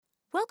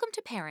Welcome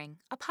to Pairing,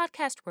 a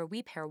podcast where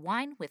we pair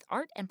wine with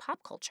art and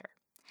pop culture.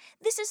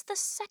 This is the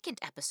second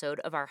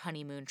episode of our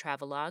honeymoon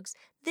travelogues,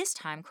 this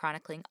time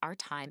chronicling our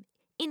time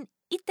in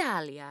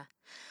Italia.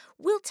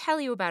 We'll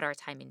tell you about our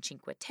time in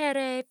Cinque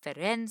Terre,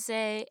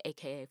 Firenze,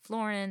 aka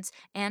Florence,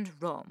 and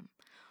Rome.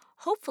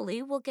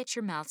 Hopefully, we'll get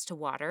your mouths to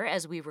water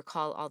as we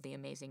recall all the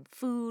amazing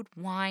food,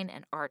 wine,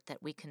 and art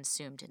that we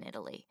consumed in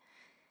Italy.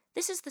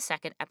 This is the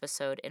second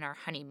episode in our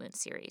honeymoon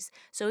series,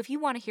 so if you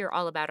want to hear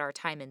all about our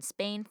time in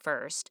Spain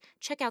first,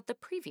 check out the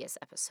previous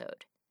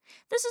episode.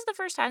 This is the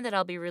first time that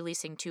I'll be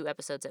releasing 2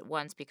 episodes at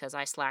once because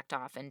I slacked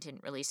off and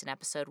didn't release an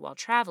episode while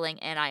traveling,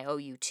 and I owe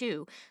you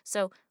 2,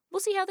 so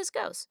we'll see how this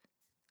goes.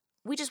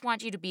 We just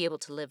want you to be able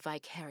to live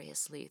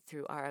vicariously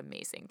through our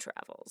amazing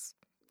travels.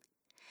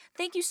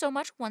 Thank you so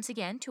much once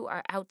again to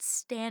our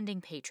outstanding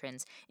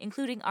patrons,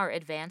 including our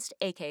advanced,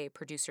 aka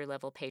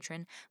producer-level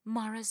patron,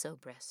 Mara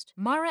Zobrist.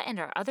 Mara and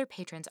our other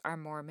patrons are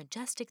more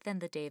majestic than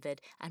the David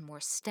and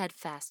more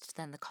steadfast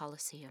than the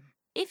Colosseum.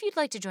 If you'd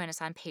like to join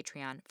us on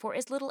Patreon, for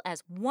as little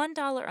as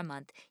 $1 a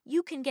month,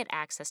 you can get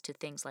access to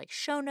things like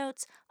show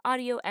notes,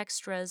 audio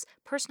extras,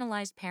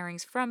 personalized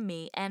pairings from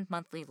me, and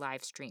monthly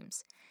live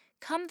streams.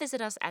 Come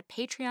visit us at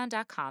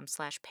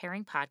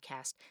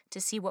patreon.com/pairingpodcast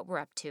to see what we're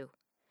up to.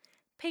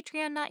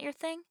 Patreon not your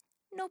thing?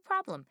 No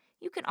problem.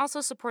 You can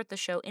also support the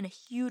show in a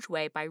huge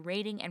way by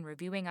rating and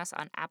reviewing us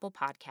on Apple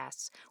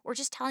Podcasts, or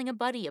just telling a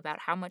buddy about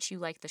how much you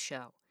like the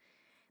show.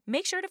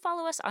 Make sure to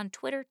follow us on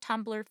Twitter,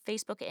 Tumblr,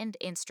 Facebook, and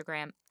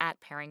Instagram at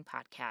Pairing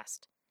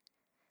Podcast.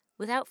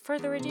 Without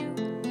further ado,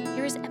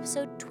 here is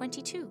episode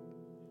 22,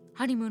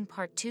 Honeymoon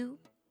Part 2,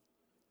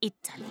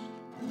 Italy.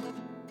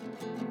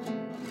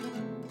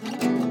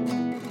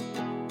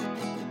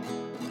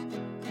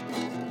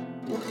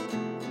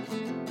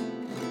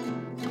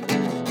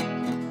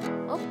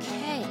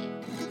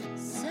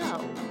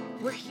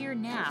 We're here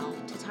now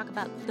to talk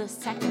about the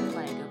second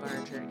leg of our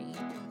journey,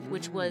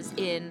 which was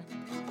in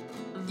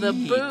the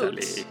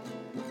boot.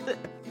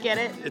 Get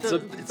it?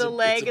 The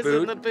leg is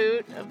in the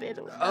boot of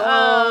Italy.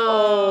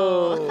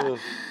 Oh!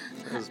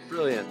 That was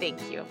brilliant.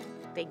 Thank you.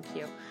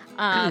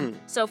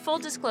 So full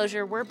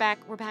disclosure, we're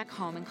back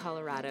home in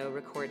Colorado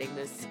recording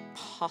this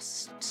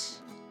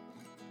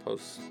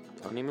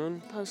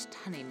Post-honeymoon?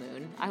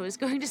 Post-honeymoon. I was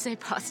going to say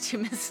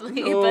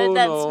posthumously, but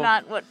that's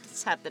not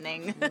what's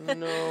happening.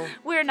 No.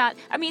 We're not.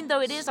 I mean,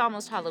 though it is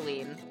almost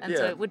Halloween, and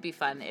so it would be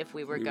fun if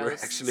we were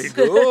ghosts. Actually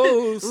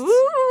ghosts.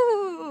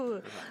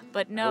 Ooh.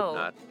 But no. Hope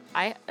not.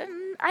 I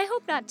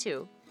hope not,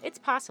 too. It's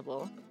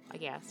possible, I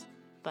guess.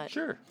 But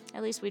sure.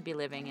 At least we'd be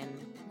living in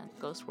a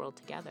ghost world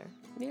together.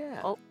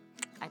 Yeah. Oh,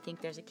 I think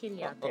there's a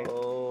kitty out there.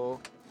 Oh.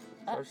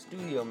 Our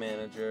studio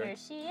manager. There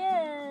she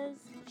is.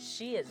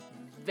 She is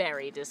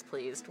very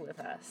displeased with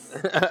us.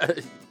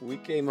 We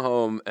came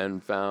home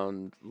and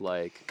found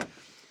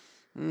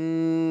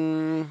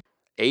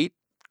 8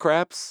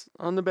 craps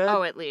on the bed.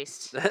 Oh, at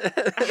least.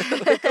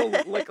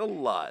 like a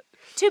lot.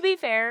 To be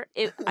fair,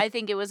 I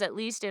think it was at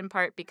least in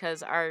part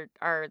because our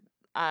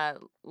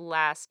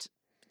last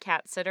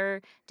cat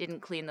sitter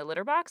didn't clean the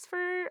litter box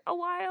for a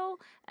while,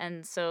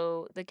 and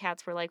so the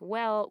cats were like,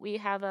 well, we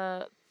have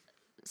a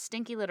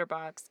stinky litter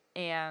box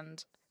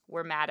and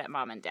we're mad at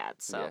mom and dad,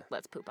 so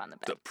let's poop on the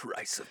bed. The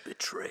price of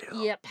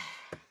betrayal. Yep.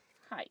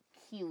 Hi,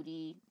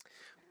 cutie.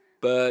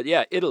 But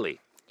yeah, Italy.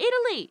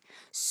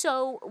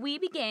 So we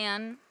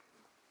began.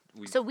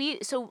 So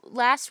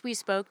last we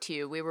spoke to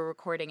you, we were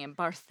recording in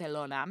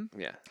Barcelona.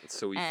 Yeah.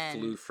 So we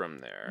flew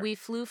from there. We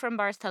flew from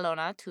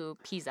Barcelona to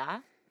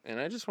Pisa. And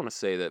I just want to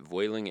say that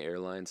Vueling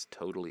Airlines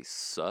totally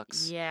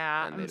sucks.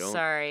 Yeah, I'm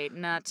sorry.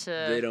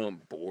 They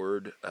don't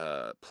board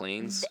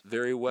planes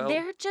very well.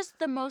 They're just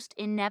the most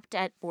inept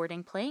at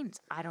boarding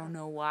planes. I don't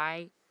know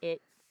why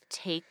it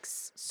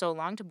takes so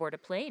long to board a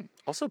plane.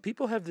 Also,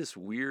 people have this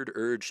weird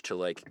urge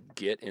to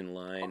get in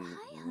line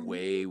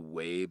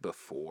way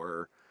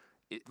before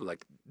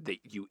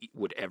you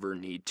would ever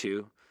need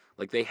to.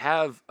 They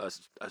have a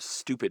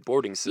stupid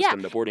boarding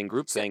system, the boarding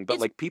group thing,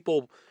 but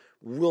people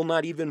will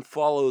not even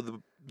follow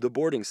the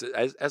boarding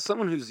system. As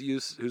someone who's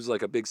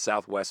a big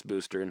Southwest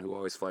booster and who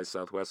always flies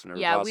Southwest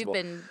whenever possible.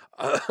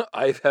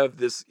 I have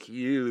this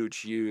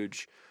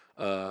huge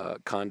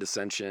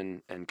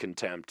condescension and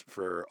contempt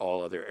for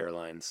all other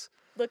airlines.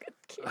 Look at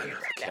the kitty.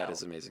 The cat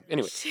is amazing.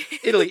 Anyway,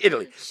 Italy.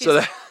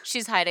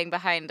 She's hiding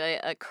behind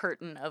a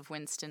curtain of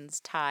Winston's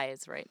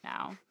ties right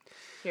now.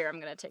 Here, I'm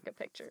going to take a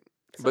picture.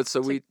 We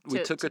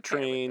took a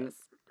train.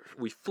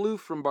 We flew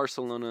from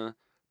Barcelona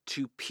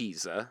to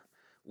Pisa.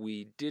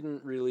 We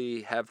didn't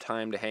really have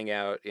time to hang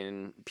out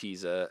in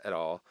Pisa at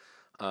all.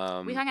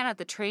 We hung out at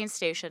the train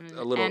station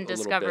and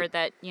discovered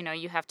that,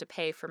 you have to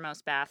pay for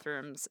most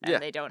bathrooms and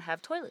they don't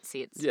have toilet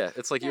seats. Yeah,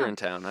 it's like you're in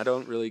town. I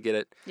don't really get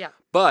it. Yeah.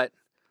 But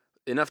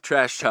enough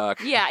trash talk.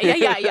 Yeah.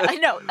 I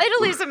know.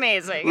 Italy's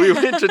amazing. We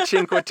went to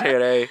Cinque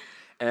Terre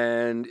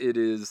and it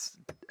is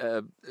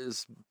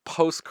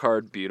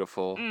postcard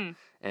beautiful.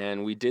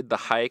 And we did the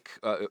hike.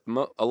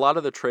 A lot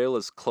of the trail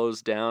is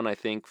closed down, I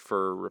think,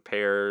 for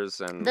repairs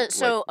and rock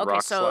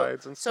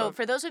slides and stuff. So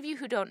for those of you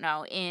who don't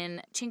know,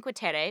 in Cinque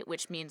Terre,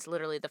 which means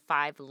literally the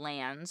 5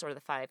 lands or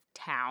the 5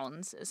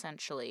 towns,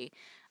 essentially,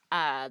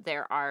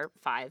 there are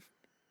 5,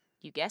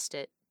 you guessed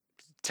it,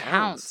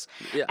 towns.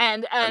 Yeah.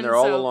 And they're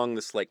all along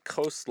this like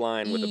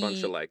coastline with a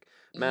bunch of like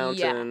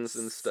mountains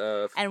and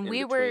stuff. And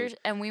we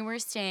were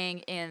staying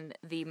in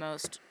the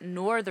most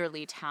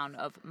northerly town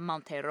of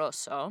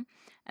Monterosso,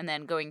 and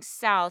then going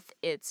south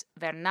it's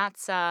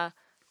Vernazza,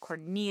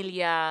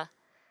 Corniglia,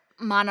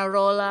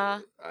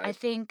 Manarola, I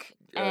think,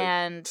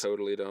 and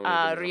totally don't even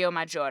know. Rio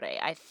Maggiore.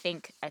 I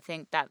think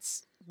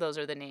those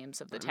are the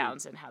names of the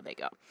towns and how they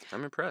go.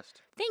 I'm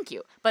impressed. Thank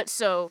you. But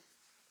so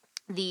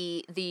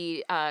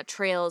the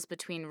trails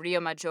between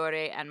Rio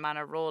Maggiore and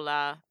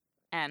Manarola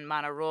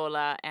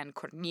and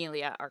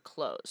Corniglia are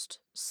closed.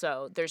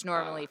 So there's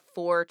normally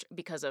 4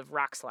 because of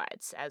rock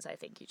slides, as I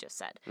think you just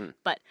said.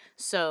 But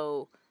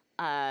so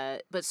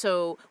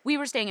we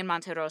were staying in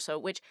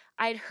Monterosso, which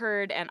I'd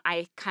heard and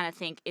I kind of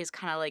think is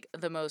kind of like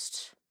the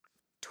most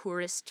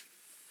tourist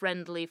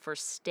friendly for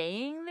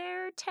staying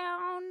there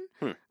town.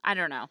 I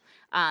don't know.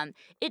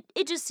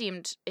 It just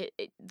seemed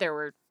there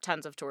were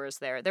tons of tourists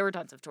there. There were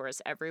tons of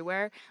tourists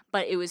everywhere,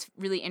 but it was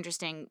really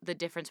interesting the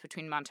difference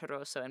between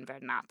Monterosso and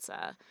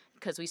Vernazza,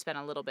 because we spent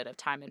a little bit of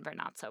time in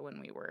Vernazza when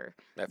we were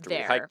after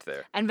there. we hiked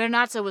there. And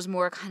Vernazza was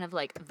more kind of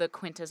like the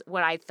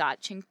what I thought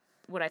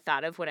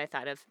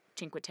of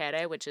Cinque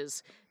Terre, which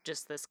is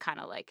just this kind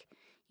of like,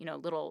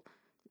 little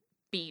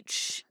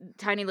beach,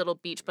 tiny little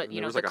beach, but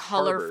the like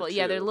colorful, there's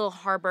a little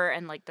harbor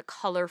and like the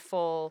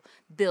colorful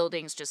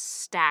buildings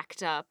just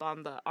stacked up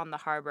on the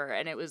harbor,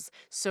 and it was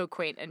so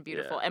quaint and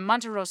beautiful. Yeah. And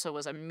Monterosso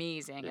was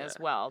amazing as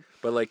well.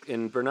 But like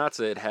in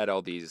Vernazza, it had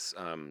all these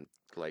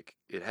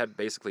it had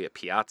basically a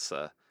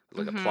piazza,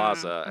 like a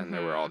plaza, and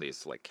there were all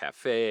these like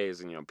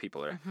cafes, and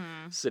people are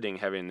sitting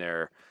having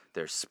their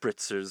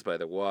spritzers by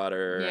the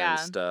water and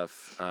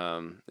stuff.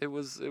 It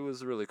was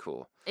really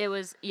cool. It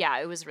was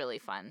really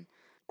fun.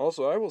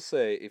 Also, I will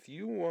say, if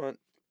you want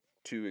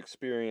to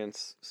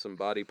experience some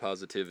body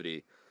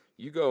positivity,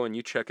 you go and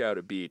you check out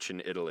a beach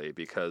in Italy,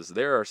 because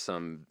there are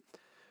some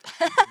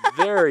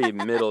very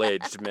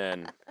middle-aged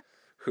men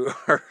who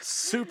are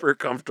super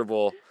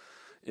comfortable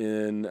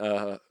in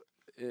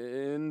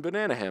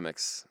banana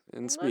hammocks,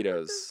 in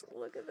Speedos.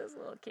 Look at this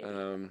little kid.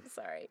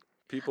 Sorry.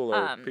 People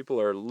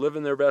are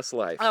living their best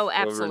life. Oh,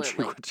 absolutely.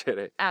 Over in Cinque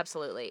Terre.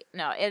 Absolutely.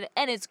 No,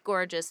 and it's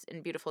gorgeous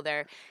and beautiful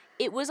there.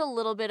 It was a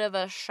little bit of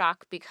a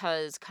shock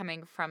because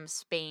coming from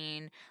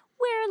Spain,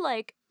 where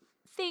like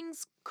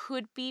things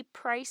could be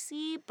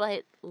pricey,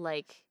 but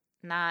like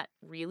not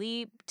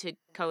really, to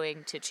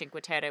going to Cinque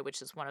Terre,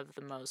 which is one of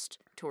the most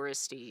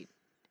touristy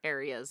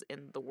areas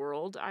in the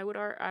world, I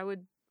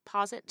would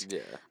posit.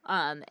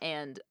 Yeah.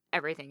 And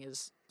everything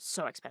is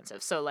so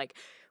expensive. So like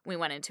we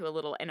went into a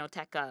little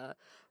Enoteca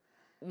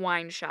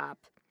wine shop,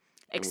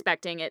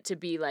 expecting it to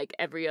be like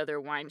every other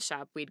wine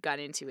shop we'd got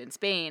into in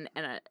Spain,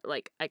 and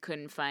I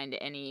couldn't find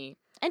any.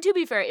 And to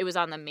be fair, it was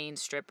on the main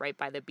strip right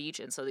by the beach,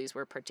 and so these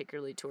were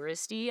particularly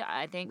touristy,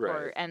 I think.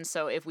 Right. And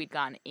so if we'd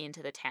gone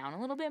into the town a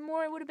little bit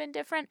more, it would have been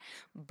different.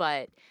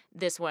 But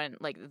this one,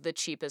 like the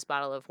cheapest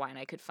bottle of wine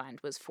I could find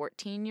was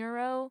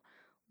 €14,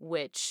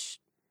 which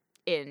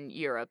in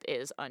Europe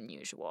is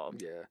unusual.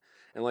 Yeah.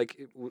 And like,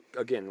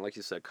 again, like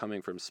you said,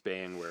 coming from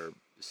Spain, where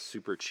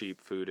super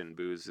cheap food and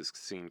booze is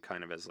seen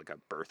kind of as like a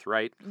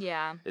birthright.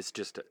 Yeah. It's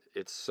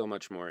so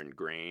much more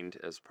ingrained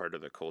as part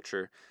of the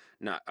culture.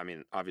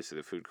 Obviously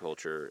the food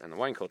culture and the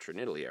wine culture in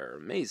Italy are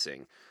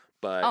amazing,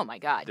 but oh my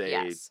God,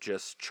 they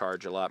just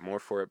charge a lot more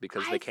for it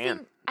because they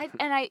can.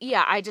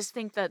 I just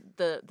think that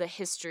the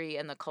history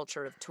and the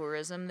culture of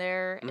tourism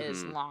there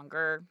is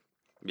longer.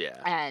 Yeah.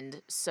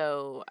 And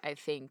so I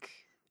think.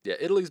 Yeah,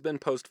 Italy's been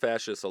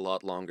post-fascist a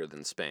lot longer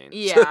than Spain.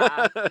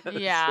 Yeah,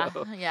 yeah.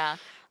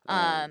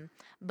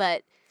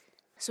 But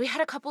so we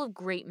had a couple of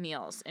great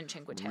meals in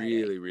Cinque Terre.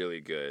 Really, really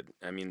good.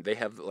 I mean, they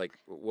have like,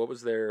 what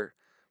was their?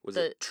 Was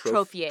the it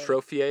Trophier?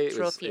 Trophier is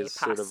pasta.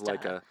 sort of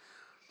like a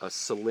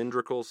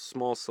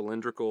small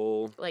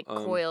cylindrical, like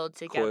coiled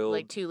together,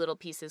 like 2 little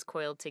pieces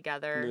coiled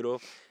together.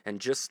 Noodle, and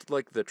just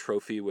like the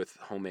trophy with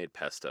homemade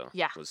pesto.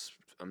 Yeah, was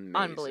amazing.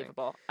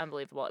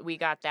 Unbelievable. We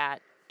got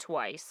that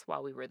twice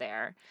while we were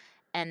there.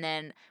 And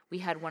then we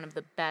had one of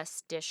the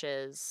best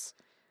dishes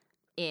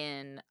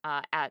in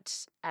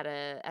at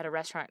a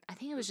restaurant. I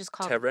think it was just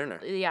called Taverna.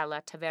 Yeah,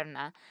 La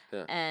Taverna.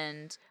 Yeah.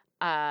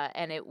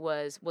 And it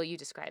was, well, you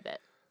describe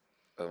it.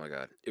 Oh my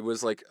God! It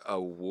was like a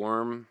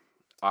warm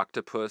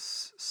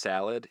octopus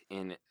salad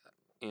in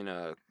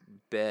a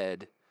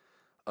bed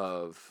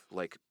of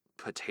like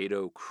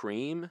potato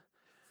cream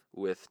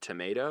with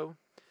tomato.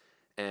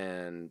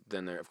 And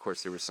then there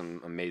was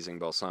some amazing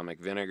balsamic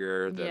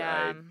vinegar that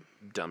I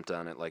dumped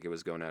on it like it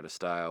was going out of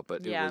style.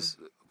 But it was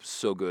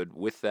so good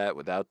with that,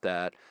 without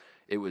that.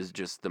 it was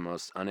just the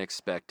most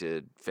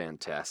unexpected,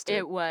 fantastic.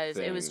 It was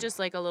thing. just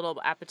like a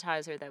little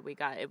appetizer that we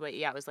got. It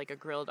was like a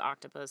grilled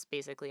octopus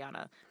basically on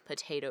a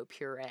potato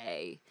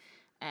puree,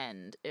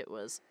 and it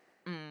was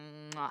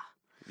mwah.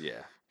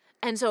 Yeah.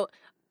 And so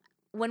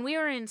when we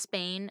were in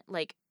Spain,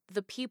 like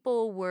the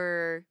people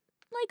were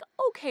like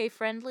okay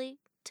friendly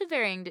to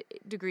varying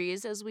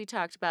degrees, as we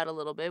talked about a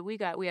little bit. We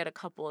had a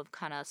couple of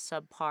kind of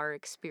subpar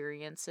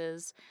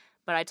experiences,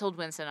 but I told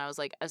Winston, I was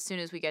like, as soon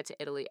as we get to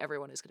Italy,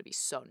 everyone is going to be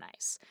so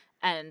nice,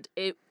 and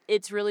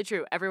it's really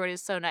true. Everyone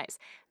is so nice.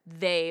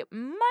 They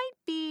might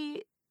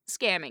be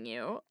scamming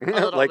you a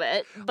little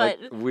bit, but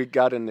we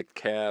got in the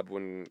cab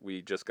when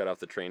we just got off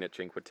the train at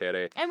Cinque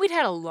Terre. And we'd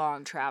had a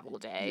long travel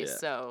day, Yeah.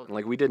 so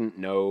Like, we didn't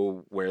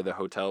know where the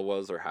hotel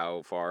was or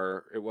how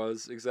far it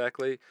was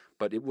exactly,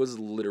 but it was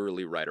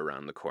literally right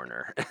around the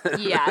corner.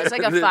 yeah, it's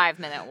like a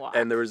 5-minute walk.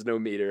 And there was no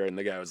meter, and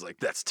the guy was like,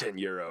 that's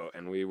 €10.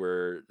 And we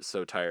were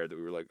so tired that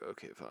we were like,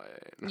 okay,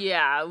 fine.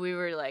 Yeah, we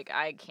were like,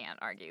 I can't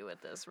argue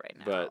with this right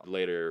now. But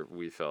later,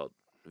 we felt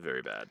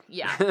very bad.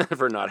 Yeah.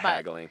 for not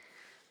haggling.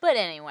 But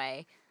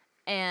anyway,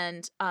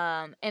 and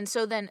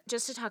so then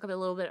just to talk a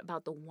little bit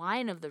about the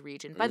wine of the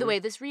region. By the way,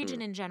 this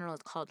region in general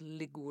is called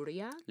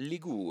Liguria.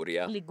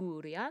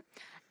 Liguria.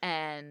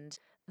 And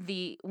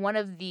one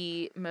of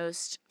the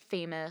most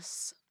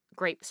famous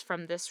grapes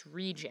from this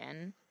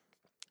region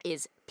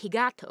is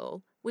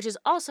Pigato, which is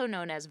also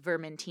known as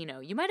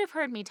Vermentino. You might have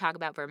heard me talk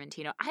about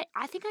Vermentino.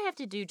 I think I have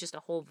to do just a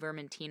whole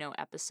Vermentino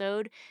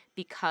episode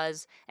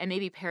and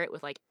maybe pair it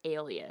with like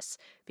Alias,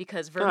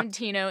 because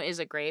Vermentino is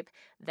a grape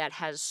that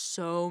has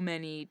so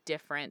many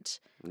different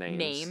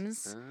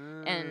names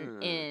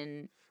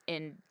and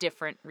in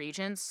different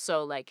regions.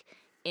 So like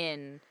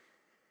and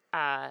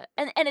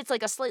it's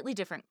like a slightly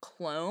different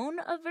clone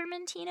of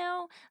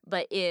Vermentino,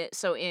 but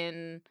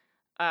in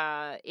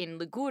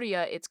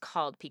Liguria it's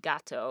called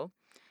Pigato.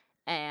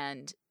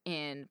 And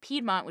in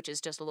Piedmont, which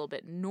is just a little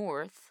bit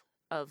north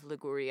of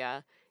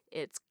Liguria,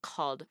 it's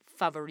called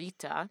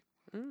Favorita.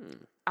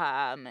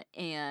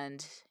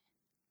 And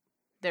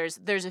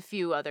there's a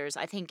few others.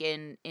 I think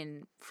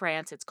in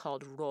France it's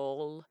called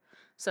Rolle.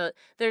 So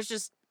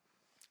there's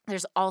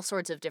all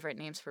sorts of different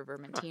names for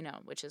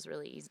Vermentino, which is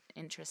really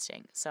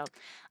interesting. So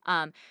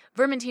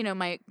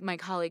Vermentino, my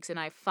colleagues and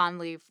I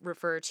fondly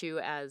refer to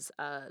as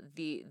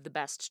the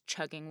best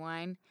chugging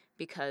wine,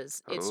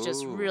 because it's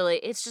just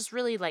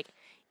really like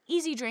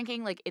easy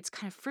drinking. Like, it's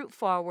kind of fruit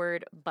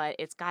forward, but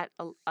it's got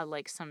a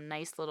like some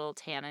nice little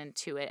tannin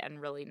to it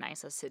and really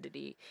nice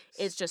acidity.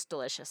 It's just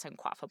delicious and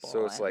quaffable.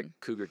 So it's like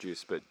cougar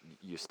juice, but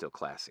you're still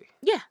classy.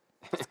 Yeah,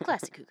 it's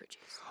classic cougar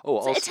juice. Oh,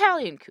 it's also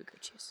Italian cougar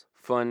juice.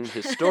 Fun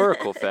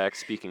historical fact,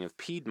 speaking of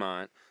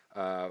Piedmont,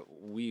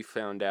 we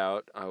found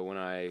out when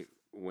I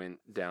went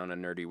down a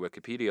nerdy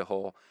Wikipedia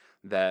hole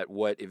that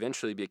what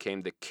eventually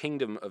became the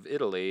Kingdom of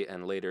Italy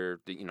and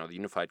later the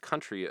unified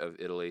country of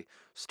Italy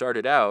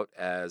started out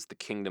as the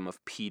Kingdom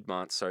of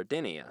Piedmont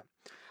Sardinia,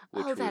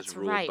 which was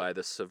ruled by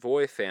the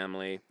Savoy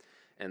family.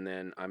 And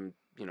then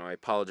I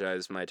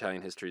apologize, my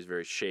Italian history is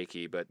very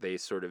shaky, but they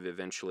sort of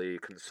eventually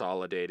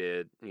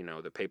consolidated,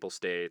 the Papal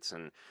States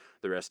and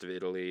the rest of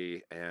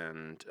Italy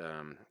and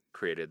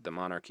created the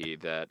monarchy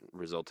that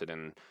resulted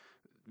in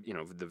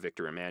the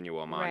Victor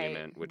Emmanuel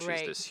Monument, which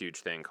is this huge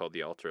thing called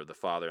the Altar of the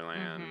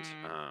Fatherland.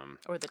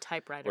 Or the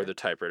typewriter. Or the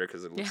typewriter,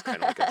 because it looks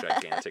kind of like a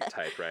gigantic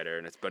typewriter.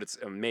 And it's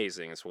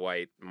amazing. It's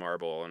white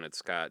marble, and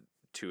it's got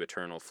 2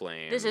 eternal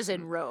flames. This is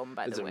in Rome,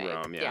 by the way. It's in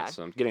Rome, yeah.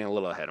 So I'm getting a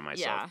little ahead of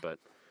myself. Yeah. But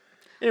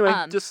anyway,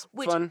 just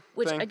fun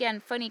thing.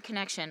 Again, funny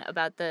connection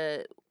about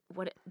the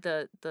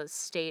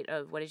state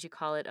of, what did you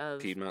call it? Of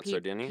Piedmont,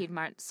 Sardinia?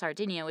 Piedmont,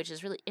 Sardinia, which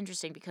is really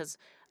interesting because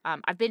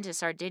I've been to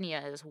Sardinia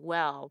as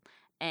well.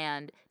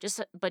 And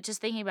just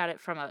thinking about it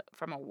from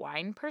a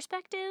wine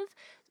perspective,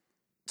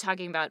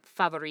 talking about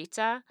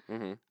Favorita,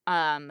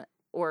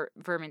 or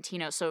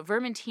Vermentino. So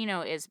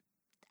Vermentino is,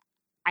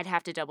 I'd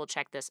have to double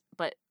check this,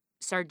 but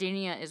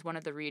Sardinia is one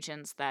of the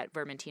regions that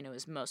Vermentino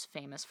is most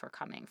famous for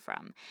coming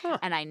from. Huh.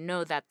 And I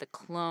know that the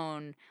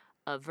clone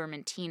of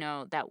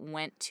Vermentino that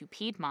went to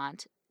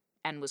Piedmont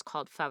and was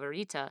called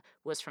Favorita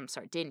was from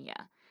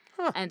Sardinia.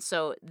 Huh. And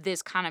so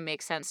this kind of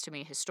makes sense to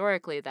me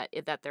historically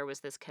that there was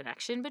this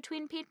connection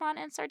between Piedmont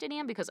and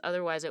Sardinia, because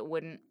otherwise it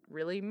wouldn't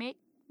really make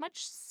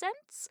much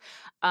sense.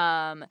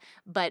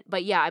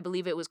 But yeah, I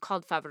believe it was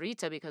called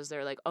Favorita because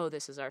they're like, oh,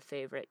 this is our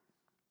favorite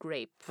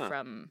grape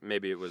from...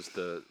 Maybe it was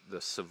the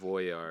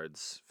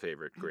Savoyards'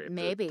 favorite grape.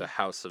 Maybe. The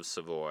House of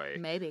Savoy.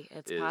 Maybe.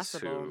 It's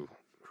possible.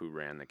 Who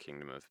ran the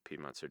Kingdom of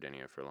Piedmont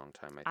Sardinia for a long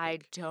time, I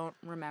don't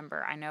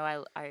remember. I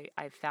know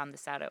I found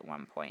this out at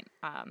one point,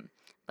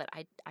 but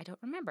I don't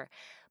remember.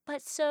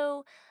 But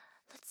so,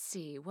 let's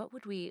see,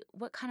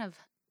 what kind of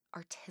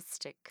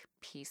artistic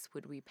piece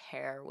would we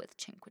pair with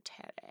Cinque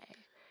Terre?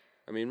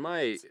 I mean,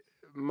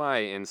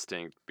 my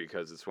instinct,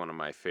 because it's one of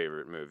my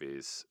favorite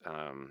movies,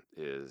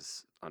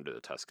 is Under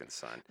the Tuscan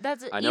Sun.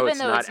 I know it's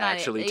not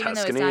actually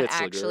Tuscany. Even though it's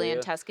not actually in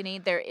Tuscany,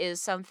 there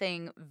is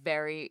something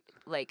very,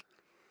 like...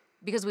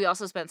 Because we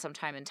also spent some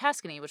time in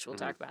Tuscany, which we'll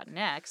talk about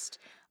next.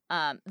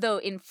 Though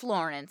in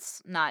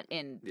Florence, not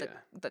in the Yeah.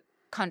 the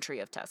country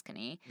of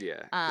Tuscany.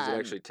 Yeah, because it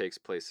actually takes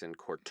place in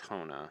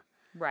Cortona.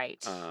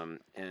 Right.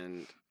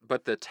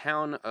 But the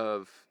town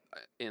of,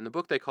 in the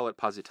book they call it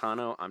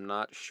Positano. I'm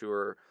not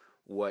sure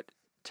what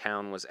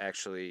town was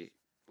actually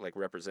like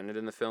represented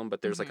in the film,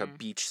 but there's like a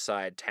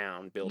beachside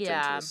town built into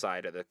Yeah. the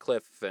side of the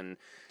cliff, and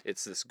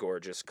it's this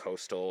gorgeous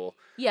coastal.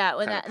 Yeah, and,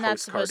 kinda and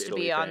that's postcard supposed to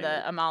be Italy on thing.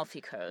 the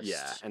Amalfi Coast.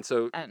 Yeah, and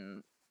so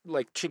And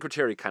like Cinque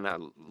Terre kind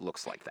of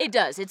looks like that. it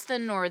does. It's the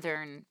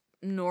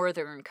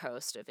northern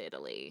coast of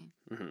Italy.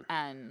 Mhm.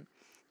 And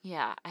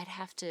yeah, I'd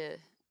have to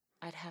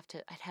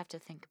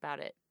think about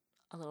it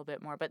a little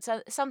bit more, but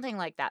something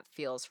like that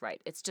feels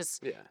right. It's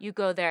just Yeah. you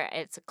go there,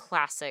 it's a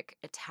classic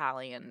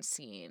Italian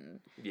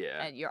scene,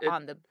 Yeah, and you're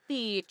on the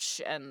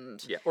beach,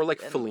 and yeah, or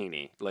like and-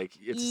 Fellini. Like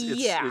it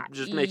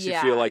just makes you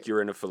yeah, feel like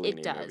you're in a Fellini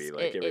it does. movie.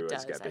 Like It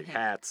everybody's does, got I big think.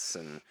 hats,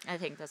 and I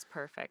think that's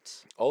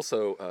perfect.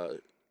 also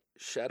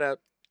shout out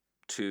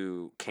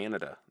to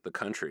Canada, the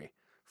country,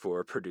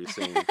 for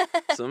producing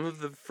some of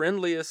the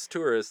friendliest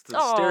tourists. The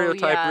Oh,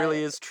 stereotype yeah.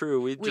 really is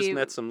true. We just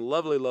met some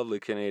lovely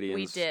Canadians.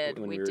 We did.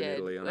 when we we were did. in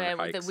Italy on our And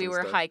hikes we and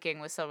were stuff. hiking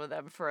with some of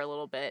them for a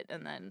little bit,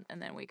 and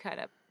then we kind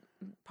of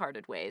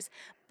parted ways.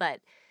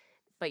 But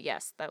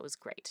yes, that was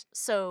great.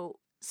 So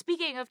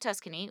speaking of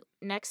Tuscany,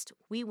 next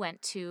we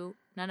went to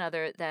none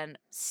other than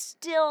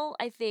still,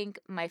 I think,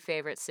 my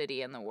favorite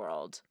city in the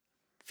world,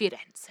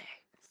 Firenze.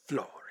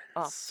 Florence.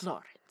 Oh,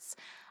 Florence.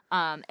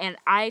 And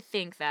I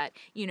think that,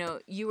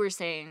 you were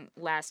saying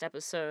last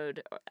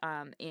episode,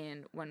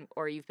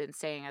 you've been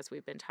saying as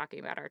we've been talking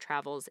about our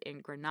travels in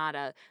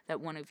Granada,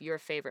 that one of your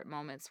favorite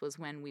moments was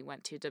when we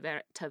went to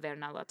Taverna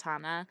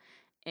Latana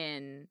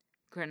in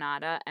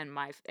Granada, and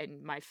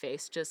my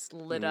face just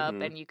lit up,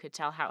 and you could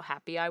tell how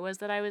happy I was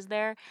that I was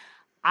there.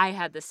 I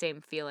had the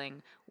same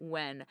feeling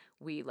when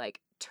we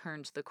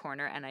turned the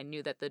corner and I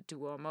knew that the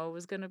Duomo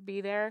was going to be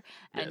there.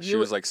 And she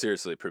was like,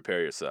 seriously,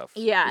 prepare yourself.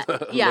 Yeah,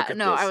 yeah. Look at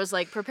No, this. I was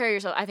like, prepare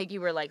yourself. I think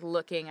you were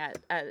looking at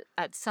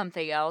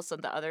something else on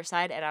the other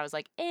side, and I was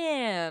like,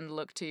 and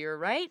look to your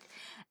right,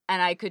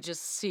 and I could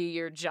just see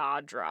your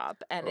jaw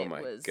drop, and Oh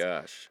my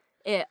gosh.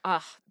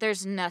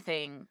 There's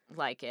nothing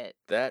like it.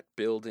 That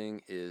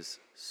building is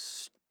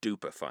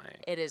stupefying.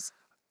 It is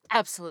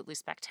absolutely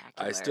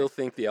spectacular. I still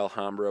think the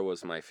Alhambra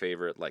was my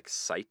favorite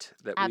site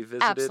that we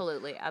visited.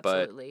 Absolutely.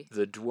 But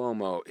the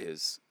Duomo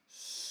is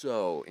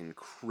so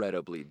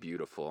incredibly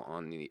beautiful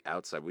on the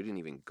outside. We didn't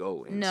even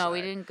go inside. No, we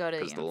didn't go to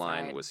the inside. Because the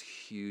line was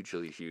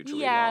hugely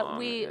yeah,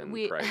 long and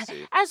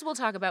pricey. As we'll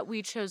talk about,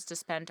 we chose to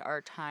spend our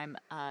time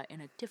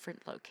in a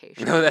different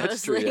location. No,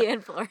 that's true. Mostly Yeah.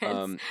 in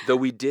Florence. Though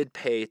we did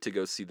pay to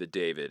go see the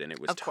David, and it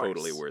was Of course.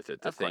 totally worth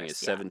it. The Of thing course,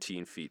 is yeah.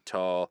 17 feet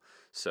tall,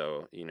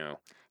 so the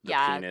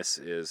Yeah. penis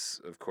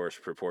is, of course,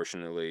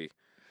 proportionally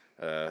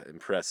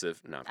impressive.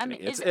 No, I'm I mean,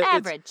 kidding. it's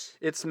average.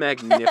 It's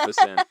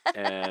magnificent,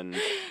 and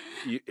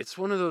it's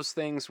one of those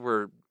things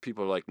where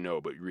people are like,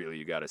 "No, but really,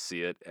 you got to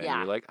see it." And Yeah.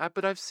 you're like,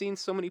 "But I've seen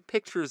so many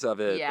pictures of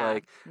it, Yeah.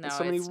 and No,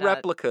 so many it's not.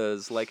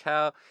 replicas. Like,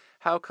 how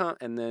come?"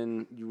 And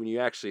then when you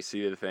actually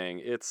see the thing,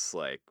 it's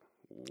like,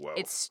 whoa.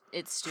 It's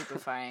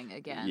stupefying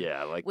again.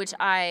 Yeah, Which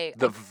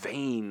the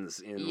veins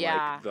in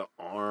Yeah. the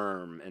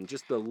arm, and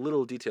just the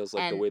little details,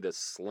 like the And- way the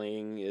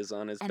sling is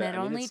on his and back. it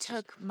I mean, only it's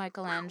just- took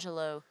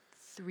Michelangelo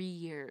 3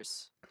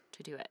 years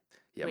to do it.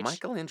 Yeah, which-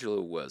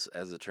 Michelangelo was,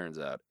 as it turns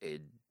out, a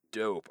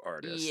dope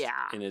artist.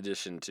 Yeah. In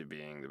addition to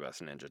being the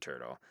best Ninja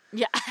Turtle.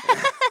 Yeah.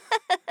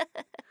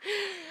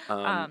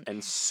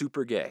 And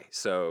super gay.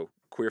 So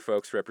queer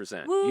folks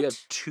represent. You Woot. have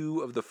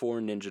 2 of the 4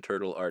 Ninja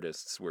Turtle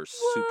artists were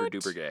super What?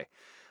 duper gay.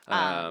 the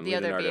other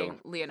Leonardo being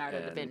Leonardo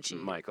da and Vinci.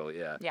 Michael,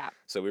 yeah. Yeah.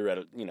 So we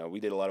read, we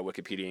did a lot of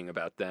Wikipediaing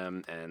about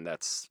them, and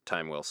that's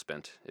time well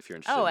spent if you're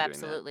interested Oh, in doing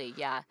absolutely.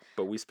 Yeah. that.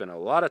 But we spent a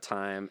lot of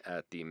time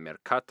at the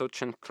Mercato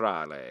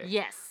Centrale,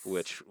 Yes.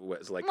 which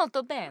was like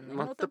Molto bene.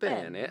 molto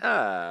bene.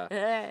 Ah,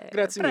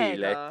 grazie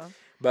Prego. mille.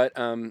 But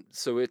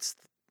so it's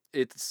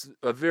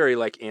a very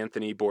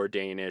Anthony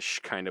Bourdain-ish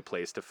kind of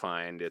place to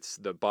find. It's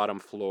the bottom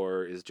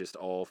floor is just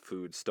all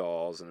food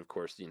stalls, and of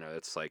course,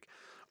 it's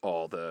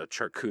all the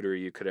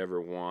charcuterie you could ever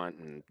want,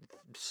 and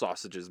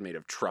sausages made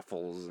of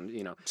truffles, and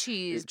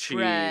Cheese,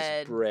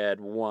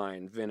 bread,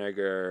 wine,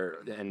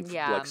 vinegar, and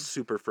Yeah.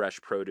 super fresh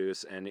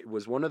produce. And it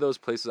was one of those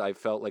places I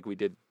felt like we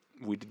did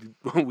we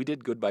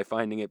did good by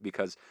finding it,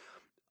 because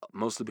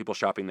most of the people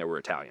shopping there were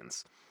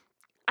Italians.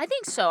 I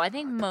think so. I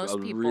think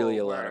most people Really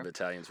a were. lot of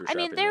Italians were I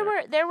shopping mean,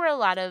 there. there were a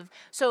lot of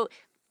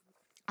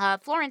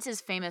Florence is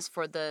famous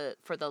for the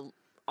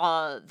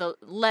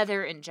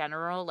leather in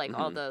general,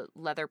 all the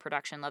leather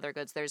production, leather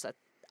goods. There's a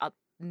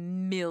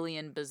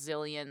million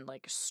bazillion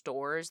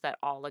stores that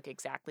all look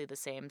exactly the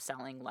same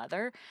selling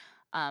leather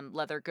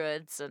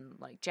goods and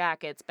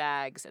jackets,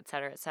 bags,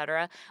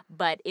 etc.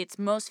 But it's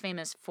most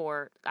famous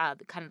for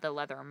kind of the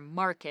leather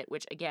market,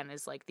 which again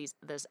is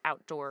these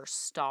outdoor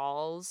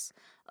stalls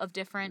of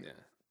different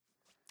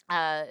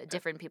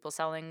different people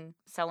selling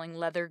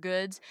leather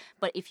goods.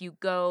 But if you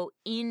go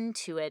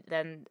into it,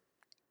 then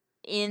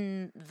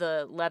in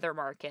the leather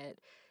market,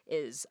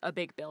 is a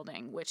big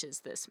building, which is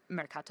this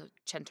Mercato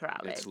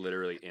Centrale. It's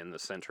literally in the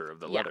center of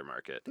the Yeah. leather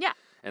market. Yeah.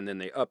 And then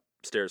the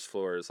upstairs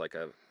floor is like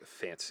a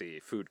fancy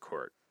food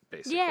court,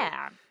 basically.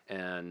 Yeah.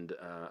 And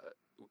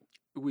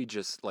we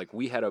just like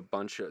we had a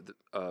bunch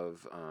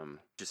of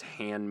just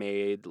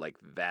handmade like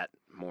that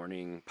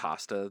morning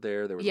pasta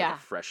there. There was like Yeah. a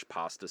fresh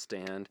pasta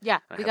stand. Yeah,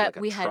 I we had got like a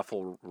we had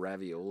truffle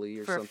ravioli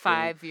or for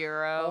something.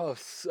 €5. Oh,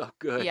 so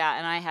good. Yeah,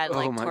 and I had Oh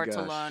like my gosh.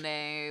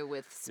 tortellone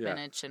with Yeah.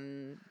 spinach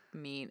and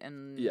meat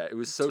and Yeah, it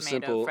was so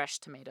simple. fresh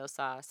tomato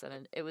sauce,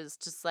 and it was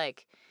just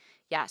like,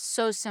 yeah,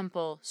 so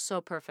simple, so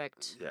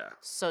perfect, Yeah.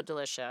 so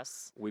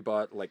delicious. We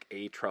bought like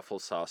a truffle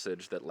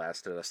sausage that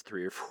lasted us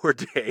 3 or 4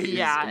 days.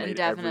 Yeah, and and made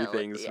definitely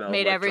everything smell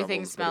made like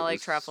everything truffles, but smell it like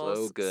was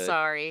truffles. So good.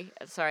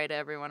 Sorry to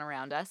everyone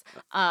around us.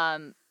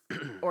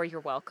 Or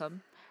you're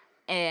welcome.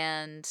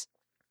 And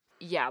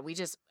yeah, we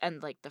just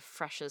and like the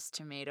freshest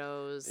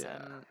tomatoes, Yeah.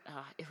 and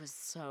it was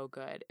so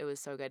good. It was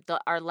so good.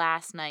 Our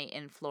last night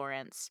in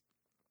Florence,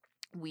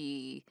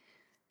 we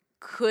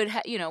could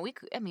have,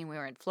 we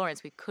were in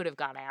Florence. We could have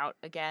gone out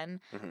again,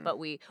 Mhm. but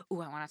I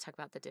want to talk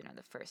about the dinner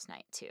the first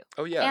night too.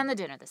 Oh yeah. And the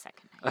dinner the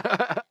second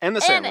night. And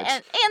the sandwich.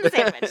 And the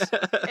sandwich.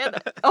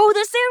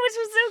 The sandwich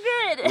was so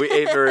good. We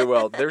ate very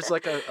well. There's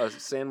like a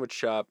sandwich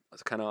shop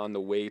kind of on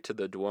the way to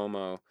the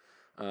Duomo.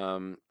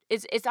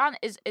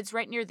 It's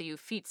right near the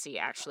Uffizi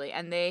actually,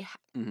 and they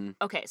Mhm.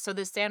 okay. So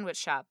the sandwich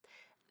shop,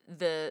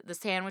 the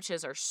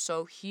sandwiches are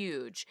so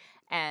huge,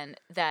 and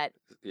that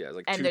Yeah,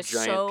 like and 2 they're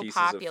giant so pieces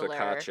popular of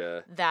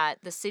focaccia. that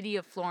the city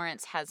of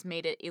Florence has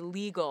made it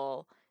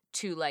illegal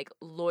to like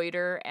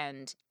loiter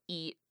and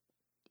eat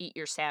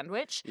your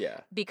sandwich,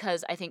 Yeah.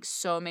 because I think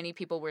so many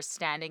people were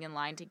standing in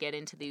line to get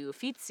into the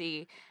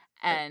Uffizi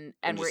and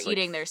were just, like,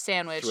 eating their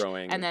sandwich,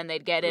 throwing and then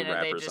they'd get the in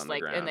and they wrappers just on the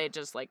like and ground. they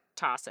just like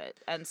toss it.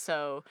 And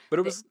so But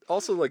it was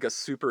also like a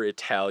super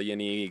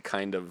Italian-y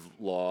kind of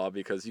law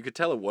because you could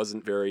tell it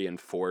wasn't very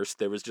enforced.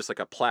 There was just like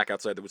a plaque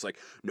outside that was like,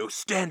 no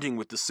standing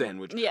with the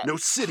sandwich, Yeah. no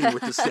sitting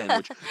with the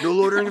sandwich, no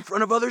loitering in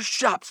front of other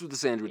shops with the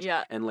sandwich.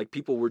 Yeah. And like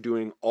people were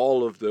doing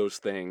all of those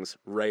things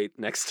right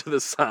next to the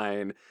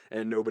sign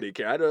and nobody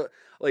cared.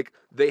 Like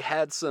they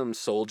had some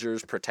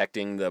soldiers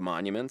protecting the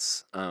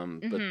monuments,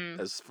 but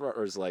as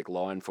far as like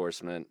law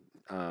enforcement,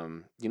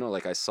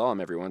 like I saw them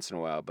every once in a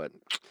while, but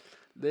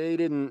they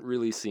didn't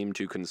really seem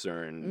too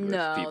concerned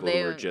with people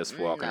who were just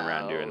walking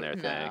around doing their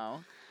thing.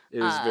 No.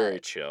 It was very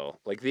chill.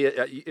 Like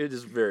it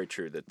is very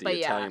true that the But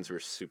yeah. Italians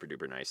were super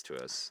duper nice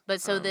to us.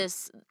 But so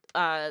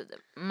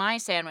my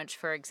sandwich,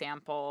 for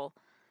example,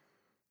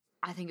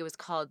 I think it was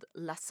called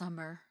La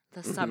Summer,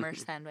 the summer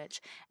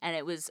sandwich, and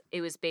it was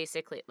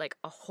basically like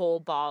a whole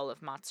ball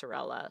of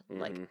mozzarella,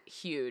 like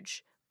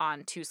huge,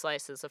 on 2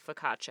 slices of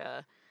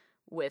focaccia,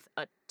 with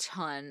a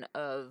ton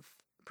of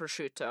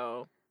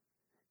prosciutto,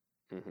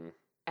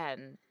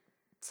 and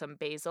some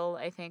basil,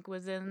 I think,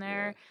 was in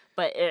there. Yeah.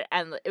 But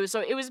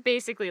it was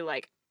basically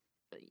like,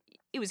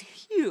 it was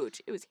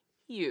huge. It was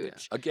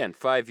huge. Yeah. Again,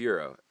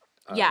 €5.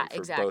 Yeah, for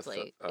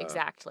exactly, both,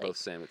 exactly. Both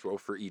sandwich, well,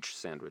 for each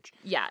sandwich.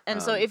 Yeah,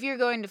 and so if you're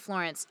going to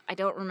Florence, I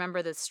don't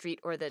remember the street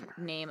or the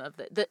name of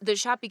the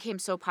shop became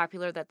so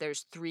popular that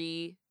there's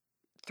three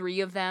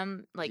of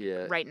them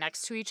right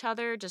next to each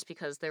other just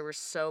because they were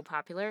so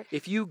popular.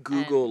 If you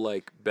Google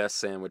like best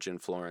sandwich in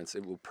Florence,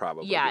 it will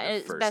probably be the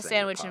it's first best thing that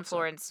sandwich in pops up.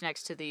 Florence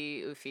next to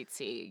the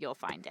Uffizi. You'll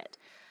find it.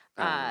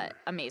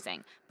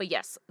 Amazing. But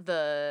yes,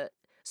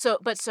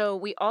 so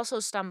we also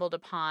stumbled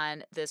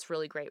upon this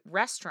really great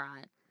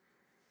restaurant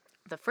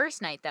the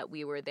first night that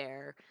we were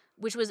there,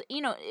 which was,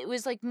 it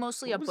was like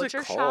mostly What a was butcher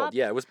it called? shop.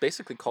 Yeah, it was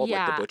basically called like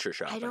Yeah, the butcher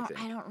shop. I don't think.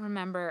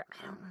 remember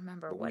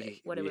But what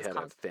it was we had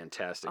called. a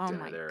fantastic Oh dinner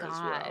my there as well.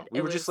 God, We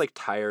it were was- just like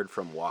tired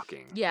from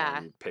walking. Yeah.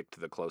 And picked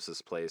the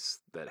closest place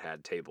that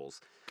had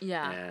tables.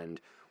 Yeah. And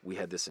we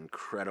had this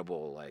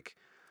incredible like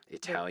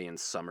Italian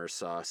summer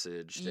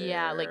sausage there.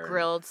 Yeah, like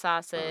grilled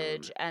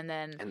sausage, and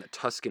then And the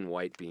Tuscan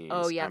white beans.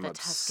 Oh, yeah, I'm the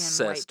Tuscan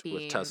obsessed white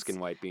with Tuscan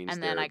beans. white beans.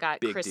 and then They're I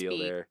got a big deal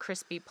there.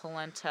 crispy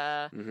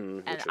polenta, Which and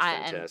was and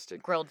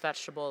fantastic. grilled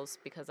vegetables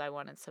because I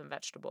wanted some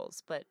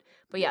vegetables. But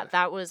Yeah.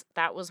 yeah,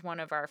 that was one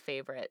of our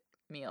favorite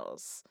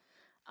meals.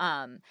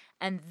 And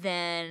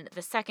then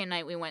the second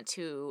night we went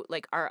to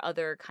like our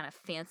other kind of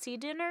fancy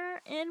dinner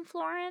in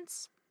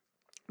Florence,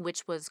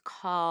 which was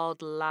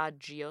called La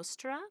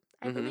Giostra,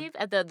 I believe.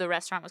 The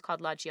restaurant was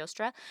called La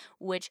Giostra,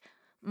 which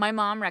my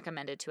mom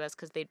recommended to us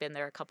because they'd been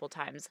there a couple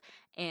times.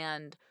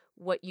 And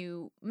what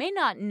you may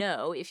not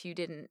know, if you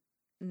didn't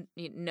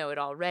know it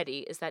already,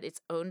 is that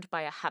it's owned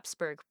by a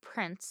Habsburg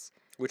prince.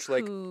 Which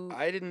like who-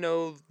 I didn't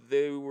know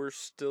they were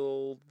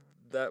still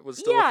that was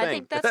still yeah, a I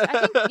thing. think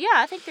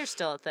I think they're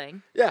still a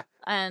thing. Yeah.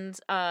 And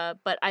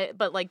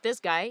but like this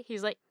guy,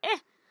 he's like,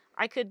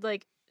 I could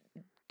like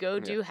go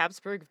do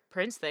Habsburg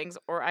prince things,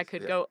 or I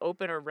could go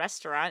open a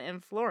restaurant in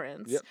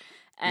Florence. Yep.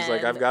 He's And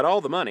like, I've got all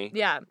the money.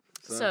 yeah.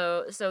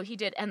 So he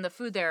did, and the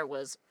food there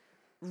was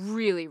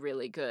really,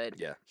 really good.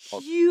 Yeah.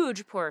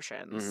 Huge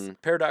portions.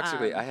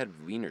 Paradoxically, I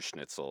had Wiener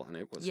Schnitzel, and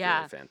it was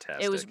really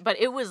fantastic. It was, but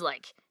it was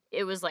like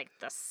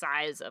the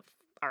size of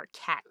our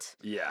cat.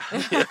 Yeah.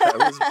 Yeah, it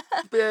was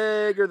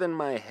bigger than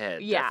my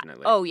head, Yeah.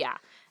 definitely. Oh yeah.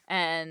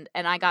 And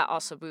I got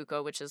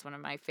ossobuco, which is one of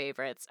my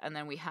favorites, and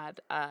then we had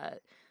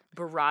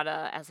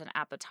burrata as an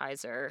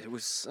appetizer. It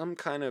was some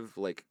kind of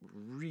like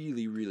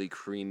really, really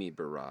creamy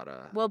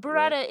burrata. Well,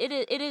 right? burrata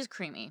it is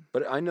creamy.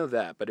 But I know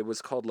that, but it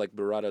was called like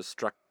burrata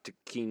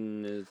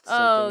stracchine something.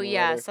 Oh or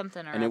yeah, other.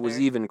 something or And it was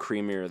other. even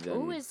creamier than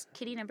Oh, is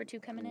kitty number 2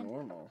 coming in?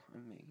 normal.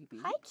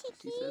 Maybe. Hi,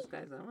 Kiki. She says,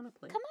 "Guys, I want to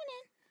play." Come on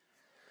in.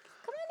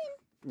 Come on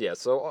in. Yeah,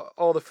 so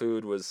all the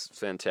food was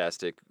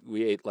fantastic.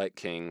 We ate like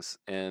kings,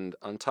 and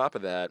on top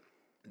of that,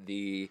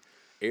 the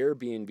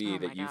Airbnb Oh my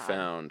that you God.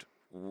 found.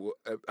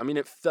 I mean,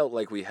 it felt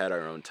like we had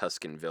our own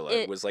Tuscan villa.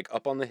 It was like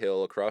up on the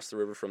hill across the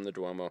river from the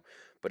Duomo,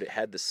 but it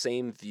had the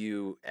same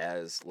view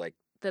as like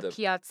The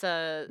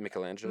Piazza.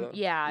 Michelangelo.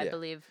 Yeah, I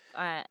believe.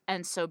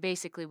 And so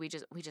basically, we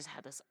just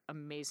had this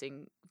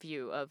amazing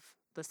view of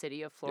the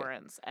city of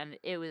Florence, and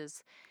it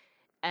was.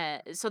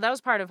 So that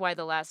was part of why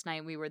the last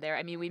night we were there.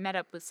 I mean, we met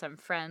up with some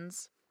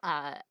friends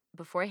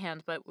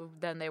beforehand, but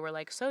then they were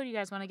like, "So, do you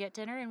guys want to get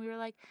dinner?" And we were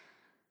like,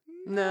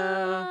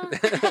 No. "No."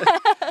 Like,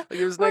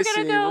 it was We're nice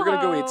gonna seeing. go We're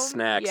gonna go eat home.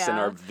 snacks in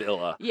Yeah. our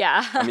villa.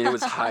 Yeah. I mean, it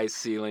was high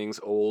ceilings,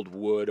 old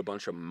wood, a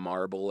bunch of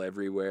marble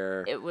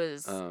everywhere. It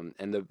was. And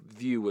the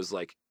view was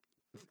like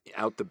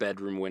out the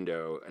bedroom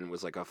window, and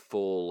was like a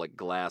full like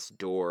glass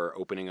door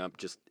opening up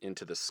just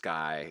into the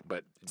sky.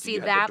 But See, you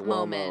had that the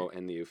Duomo moment-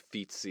 and the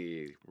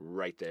Uffizi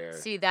right there.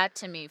 See, that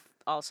to me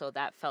also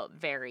that felt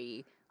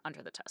very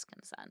Under the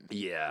Tuscan Sun.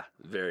 Yeah,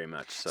 very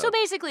much so. So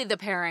basically, the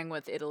pairing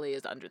with Italy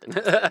is Under the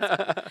Tuscan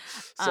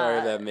Sun.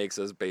 Sorry that makes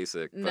us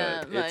basic, but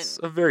no, but- it's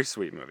a very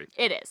sweet movie.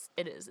 It is.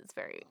 It is. It's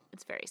very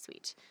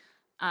sweet.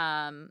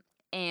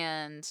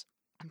 And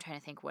I'm trying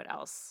to think what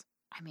else.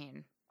 I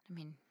mean,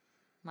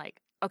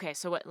 like, okay,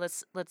 so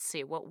let's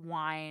see what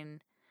wine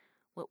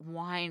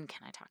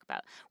can I talk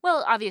about?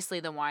 Well, obviously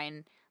the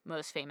wine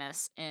most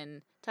famous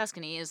in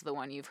Tuscany is the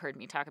one you've heard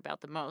me talk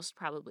about the most,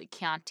 probably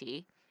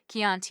Chianti.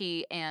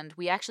 And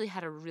we actually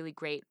had a really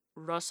great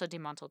Rosso di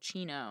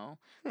Montalcino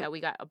that we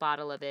got a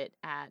bottle of it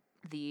at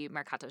the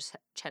Mercato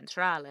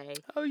Centrale.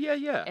 Oh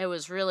yeah. It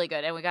was really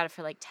good, and we got it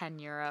for like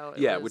 €10.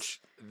 Yeah,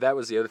 which that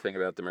was the other thing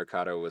about the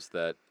Mercato, was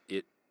that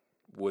it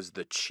was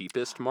the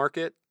cheapest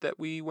market that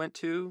we went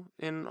to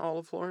in all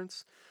of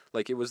Florence.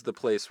 Like, it was the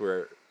place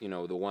where,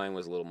 the wine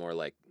was a little more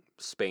like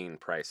Spain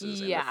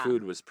prices, and Yeah. the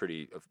food was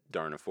pretty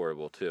darn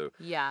affordable too.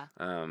 Yeah.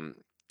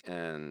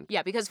 And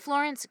Yeah, because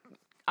Florence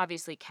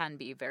obviously can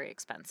be very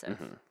expensive,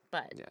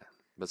 but yeah,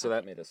 but so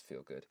that made us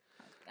feel good.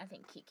 I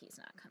think Kiki's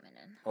not coming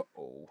in.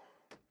 Uh-oh.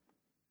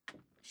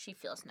 She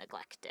feels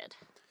neglected.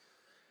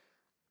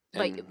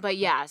 And- But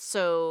yeah,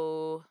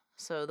 so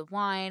the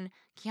wine,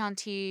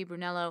 Chianti,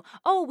 Brunello.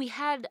 Oh, we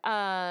had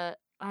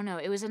oh no,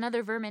 it was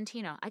another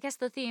Vermentino. I guess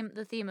the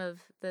theme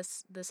of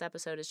this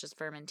episode is just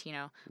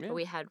Vermentino. Yeah. But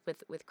we had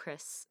with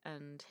Chris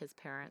and his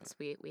parents,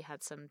 we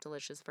had some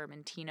delicious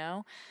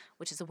Vermentino,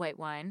 which is a white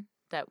wine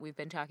that we've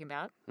been talking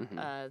about.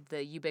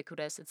 The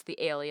ubiquitous, it's the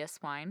Alias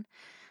wine.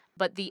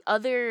 But the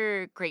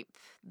other grape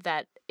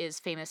that is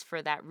famous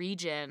for that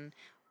region,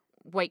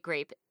 white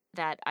grape,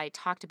 that I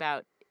talked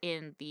about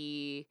in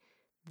the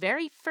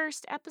very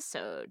first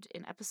episode,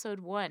 in episode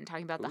 1,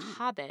 talking about the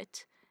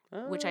Hobbit,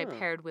 which I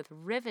paired with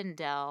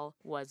Rivendell,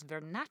 was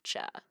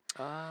Vernaccia.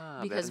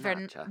 Because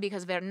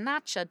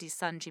Vernaccia di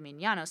San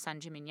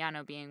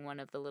Gimignano being one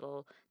of the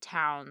little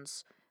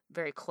towns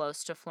very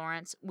close to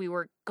Florence. We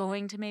were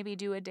going to maybe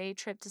do a day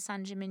trip to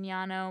San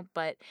Gimignano,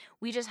 but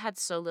we just had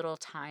so little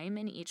time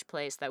in each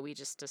place that we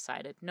just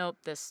decided, nope,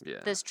 this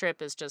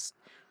trip is just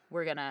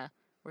we're gonna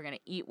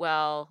eat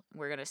well,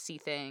 we're gonna see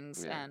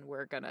things, and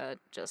we're gonna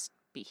just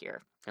be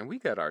here. And we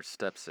got our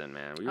steps in,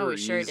 man. We Oh, were we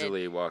sure did.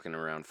 easily walking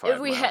around 5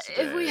 miles a day.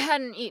 If we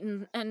hadn't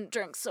eaten and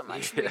drank so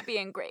much, we'd be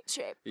in great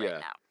shape right Yeah.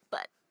 now.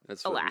 But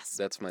That's alas.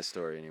 That's my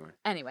story anyway.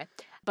 anyway,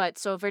 but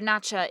so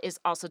Vernaccia is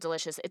also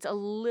delicious. It's a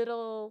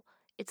little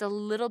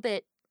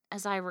bit,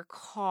 as I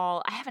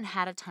recall, I haven't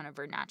had a ton of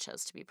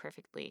Vernaccias, to be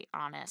perfectly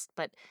honest,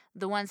 but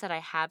the ones that I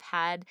have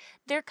had,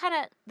 they're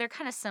kind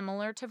of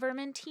similar to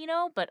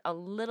Vermentino, but a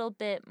little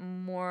bit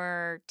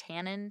more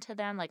tannin to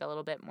them, like a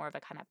little bit more of a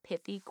kind of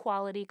pithy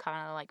quality,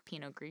 kind of like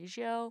Pinot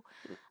Grigio.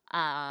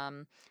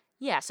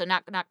 Yeah, so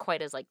not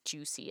quite as like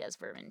juicy as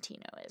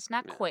Vermentino is.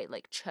 Not quite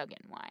like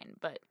chugging wine,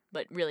 but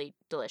really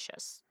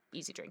delicious,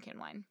 easy drinking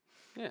wine.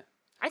 Yeah.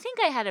 I think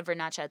I had a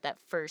Vernaccia at that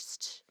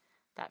first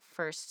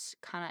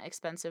kind of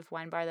expensive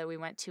wine bar that we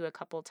went to a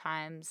couple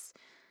times,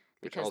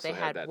 Which because also they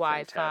had that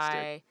Wi-Fi.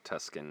 fantastic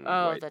Tuscan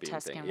Oh, white the bean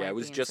Tuscan thing. white Yeah, it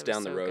was beans, just it was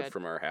down the so road good.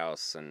 from our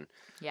house, and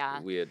Yeah.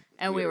 we had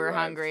And we had were arrived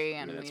hungry,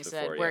 and we minutes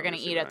said, before. we're Yeah, going to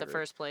we were eat at the hungry.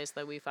 first place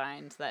that we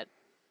find that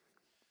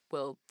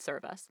will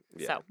serve us.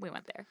 Yeah. So we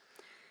went there.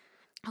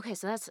 Okay,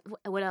 so that's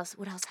what else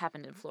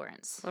happened in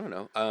Florence? I don't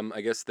know. I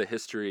guess the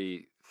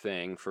history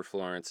thing for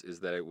Florence is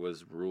that it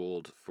was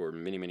ruled for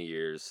many, many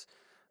years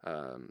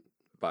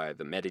by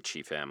the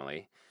Medici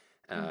family.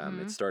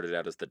 It started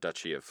out as the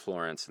Duchy of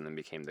Florence and then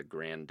became the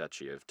Grand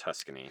Duchy of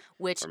Tuscany.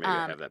 Which, Or maybe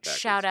I have that backwards,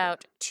 shout but-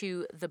 out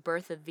to The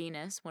Birth of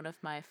Venus, one of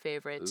my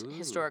favorite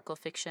historical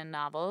fiction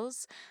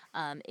novels.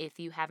 If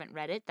you haven't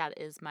read it, that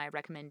is my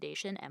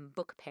recommendation and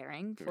book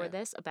pairing for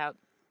this, about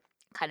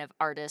kind of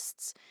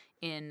artists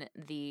in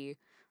the,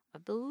 I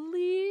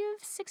believe,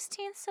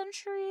 16th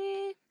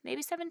century,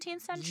 maybe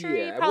 17th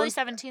century, Yeah, probably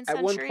 17th century.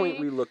 At one point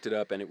we looked it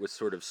up and it was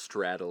sort of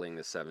straddling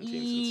the 17th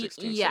and 16th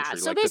Yeah, century.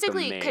 so like with the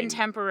basically main-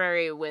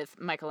 contemporary with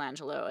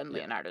Michelangelo and Yeah.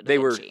 Leonardo da They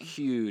were Vinci.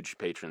 huge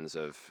patrons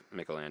of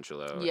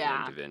Michelangelo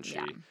Yeah, and da Vinci.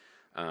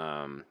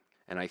 yeah.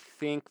 And I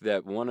think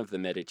that one of the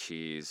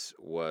Medicis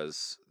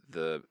was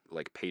the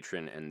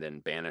patron and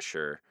then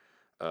banisher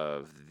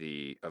of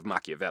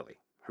Machiavelli,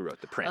 who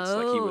wrote The Prince.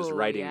 He was Oh,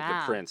 writing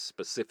yeah. The Prince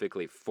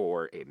specifically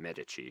for a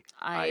Medici.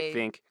 I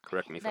think.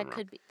 Correct me if I'm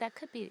wrong. That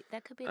could be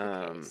the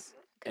case.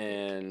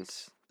 And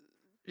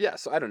yeah,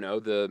 so I don't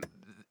know.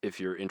 If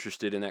you're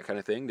interested in that kind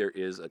of thing, there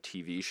is a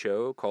TV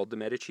show called The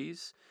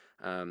Medicis.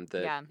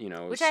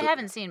 Which I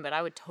haven't seen, but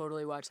I would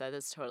totally watch that.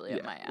 That's totally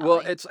up my alley.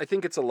 Well, I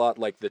think it's a lot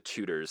like The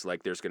Tudors.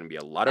 Like, there's going to be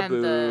a lot of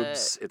And the-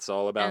 boobs. It's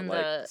all about and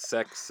the-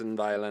 sex and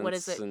violence. What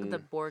is it? And, The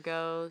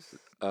Borgos.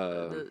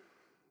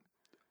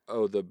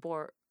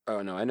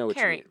 Oh no, I know what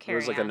you mean. There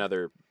was carry on.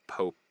 another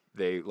pope.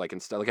 They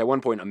instead at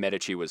one point a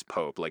Medici was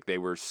pope. They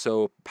were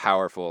so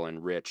powerful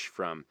and rich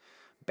from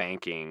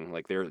banking.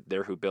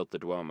 They're who built the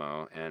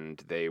Duomo, and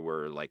they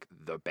were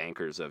the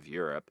bankers of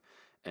Europe.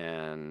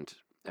 And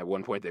at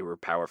one point they were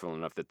powerful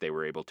enough that they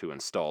were able to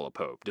install a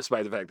pope,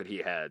 despite the fact that he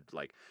had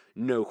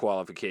no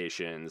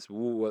qualifications,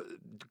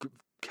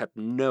 kept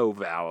no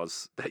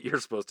vows that you're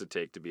supposed to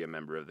take to be a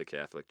member of the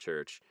Catholic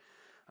Church,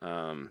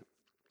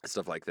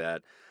 stuff like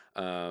that.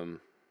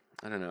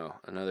 I don't know.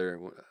 Another,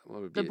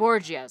 what would be The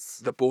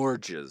Borgias. The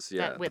Borgias,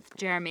 yeah. With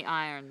Jeremy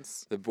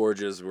Irons. The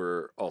Borgias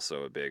were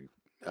also a big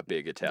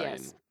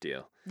Italian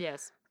deal.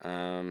 Yes.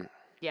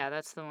 Yeah,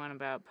 that's the one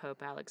about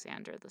Pope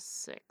Alexander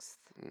VI.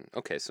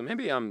 Okay, so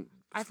maybe I'm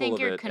I full think of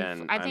you're it,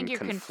 and I think I'm you're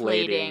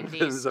conflating conflating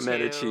these the two.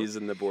 Medicis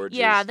and the Borgias.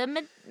 Yeah, the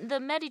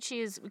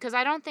Medicis, because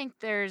I don't think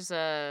there's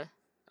a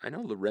I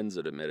know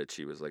Lorenzo de'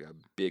 Medici was a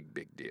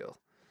big deal.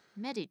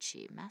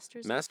 Medici,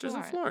 Masters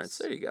of Florence.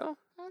 There you go.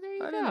 Oh, there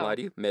you I go. didn't lie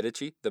to you.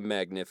 Medici, the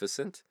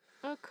Magnificent.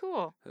 Oh,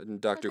 cool. And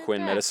Dr. Look at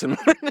Quinn that. Medicine.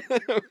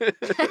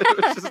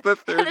 This is the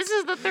third This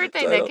is the third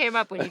thing title. that came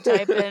up when you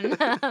type in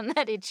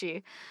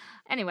Medici.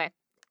 Anyway,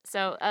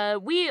 so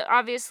we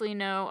obviously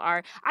know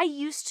I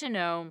used to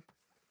know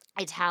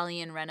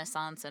Italian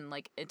Renaissance and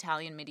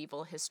Italian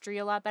medieval history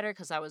a lot better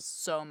because that was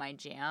so my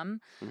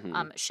jam.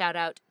 Mhm. Shout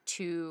out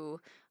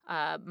to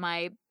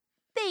my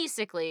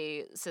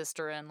basically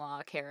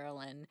sister-in-law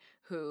Carolyn,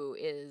 who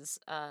is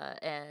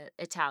an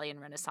Italian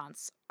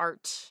Renaissance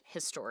art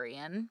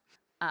historian,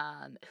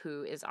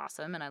 who is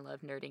awesome, and I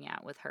love nerding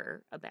out with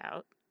her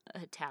about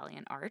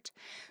Italian art.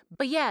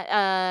 But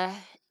yeah,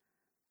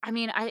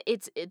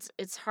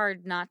 it's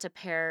hard not to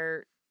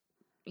pair,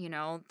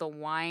 the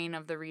wine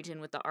of the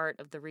region with the art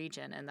of the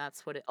region, and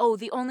that's what it. Oh,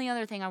 the only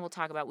other thing I will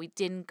talk about, we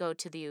didn't go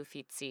to the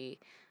Uffizi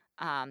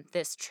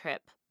this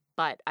trip,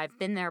 but I've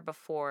been there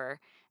before,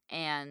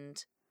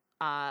 and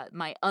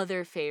my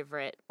other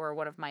favorite, or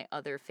one of my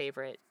other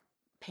favorite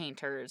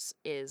painters,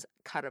 is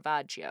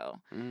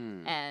Caravaggio,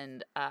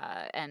 and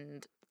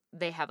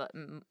they have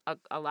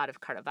a lot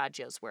of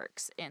Caravaggio's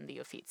works in the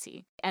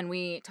Uffizi, and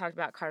we talked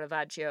about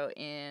Caravaggio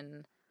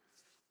in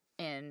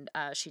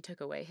She Took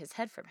Away His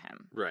Head from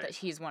Him. Right. That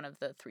he's one of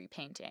the three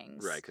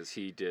paintings. Right, because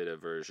he did a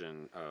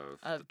version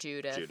of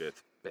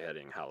Judith.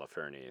 beheading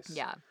Holofernes.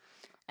 Yeah.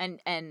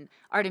 And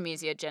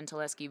Artemisia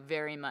Gentileschi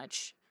very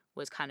much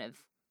was kind of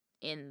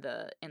in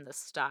the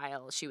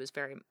style. She was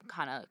very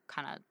kind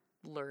of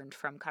learned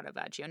from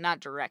Caravaggio, not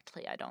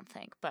directly, I don't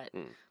think, but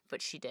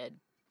she did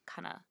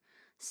kind of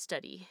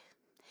study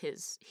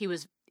he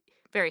was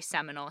very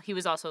seminal. He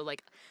was also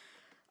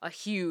a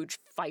huge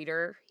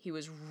fighter. He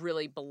was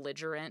really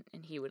belligerent,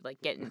 and he would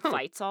get in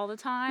fights all the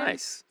time.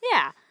 Nice.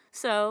 Yeah.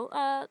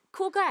 So,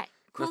 cool guy.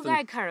 Cool Nothing-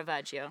 guy,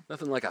 Caravaggio.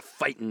 Nothing like a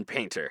fighting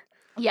painter.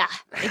 Yeah,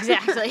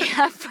 exactly.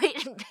 A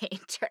fighting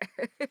painter.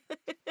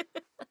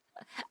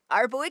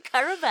 Our boy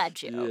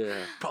Caravaggio.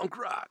 Yeah. Punk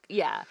rock.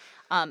 Yeah.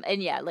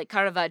 And yeah,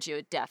 Caravaggio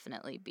would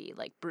definitely be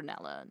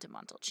Brunello de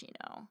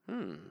Montalcino.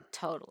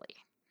 Totally.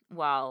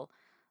 While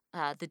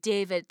the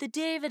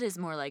David is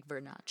more like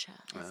Vernaccia,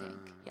 I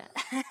think.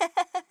 Yeah.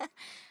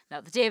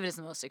 No, the David is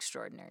the most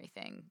extraordinary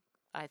thing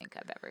I think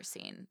I've ever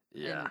seen.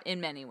 Yeah. In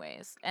many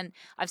ways. And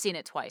I've seen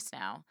it twice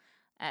now.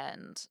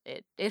 And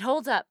it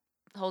holds up.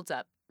 Holds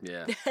up.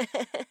 Yeah.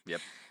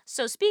 Yep.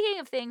 So speaking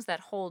of things that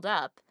hold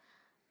up,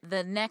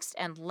 the next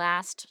and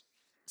last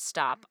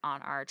stop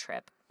on our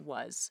trip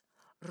was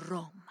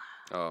Rome.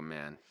 Oh,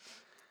 man.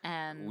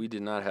 And We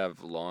did not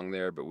have long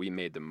there, but we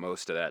made the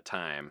most of that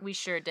time. we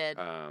sure did.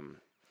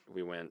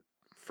 We went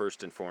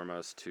first and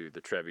foremost to the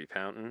Trevi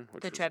Fountain,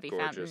 which The was Trevi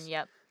gorgeous. Fountain,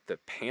 yep. The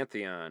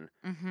Pantheon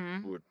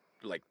Mm-hmm. would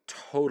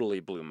totally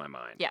blew my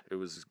mind. Yeah. It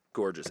was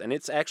gorgeous, and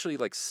it's actually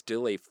like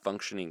still a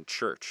functioning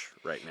church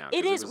right now.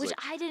 It 'cause is, was, which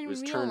like, I didn't it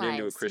was realize. turned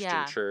into a Christian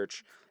Yeah.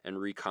 church and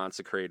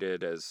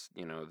reconsecrated as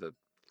the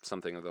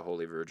something of the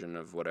Holy Virgin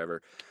of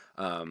whatever.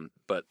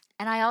 But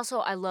And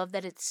I love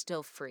that it's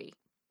still free.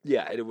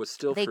 yeah, it was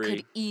still They free.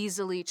 could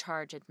easily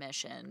charge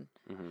admission.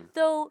 Hmm.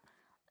 Though,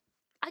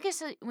 I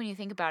guess when you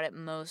think about it,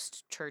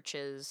 most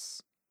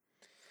churches,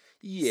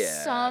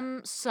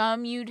 Yeah.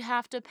 some you'd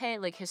have to pay,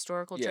 like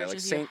historical Yeah, churches. like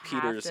you St.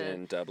 have Peter's to,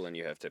 in Dublin,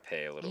 you have to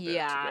pay a little bit to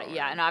yeah, go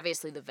yeah, in. and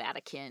obviously the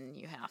Vatican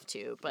you have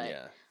to,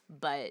 Yeah.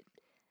 but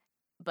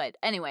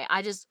anyway,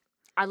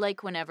 I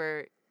like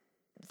whenever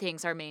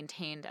things are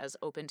maintained as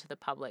open to the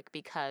public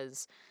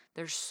because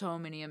there's so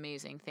many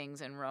amazing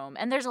things in Rome,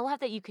 and there's a lot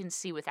that you can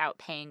see without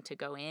paying to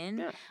go in.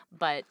 Yeah.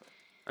 But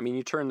I mean,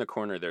 you turn the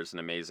corner, there's an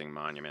amazing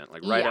monument,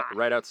 like Yeah.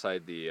 right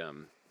outside the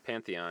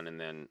Pantheon, and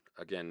then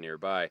again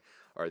nearby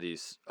are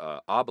these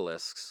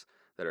obelisks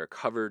that are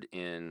covered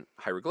in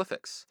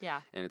hieroglyphics.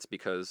 yeah, And it's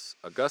because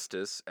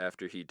Augustus,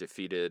 after he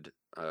defeated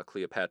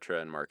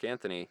Cleopatra and Mark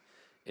Antony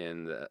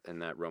in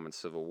that Roman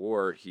Civil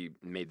War, he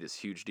made this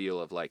huge deal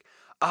of like,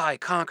 I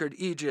conquered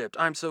Egypt,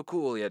 I'm so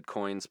cool. He had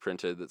coins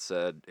printed that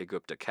said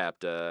Aegypta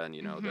Capta, and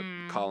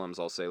the columns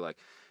all say like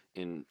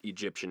in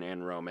Egyptian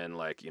and Roman,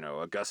 like,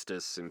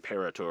 Augustus,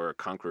 Imperator,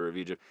 conqueror of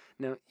Egypt.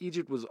 Now,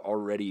 Egypt was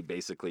already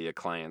basically a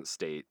client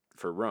state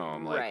for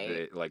Rome.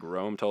 Right.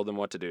 Rome told them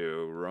what to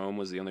do. Rome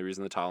was the only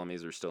reason the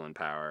Ptolemies were still in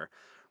power.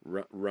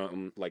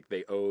 Rome, like,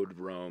 they owed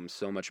Rome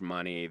so much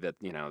money that,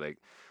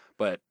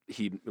 but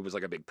it was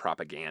like a big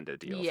propaganda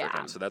deal for Yeah,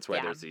 him. So that's why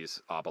yeah. there's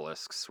these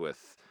obelisks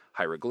with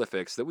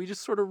hieroglyphics that we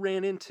just sort of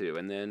ran into,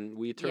 and then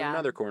we turned Yeah.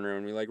 another corner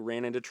and we like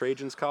ran into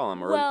Trajan's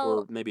column, or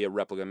Well- maybe a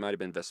replica. It might have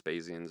been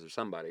Vespasian's or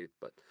somebody,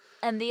 but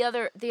And the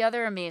other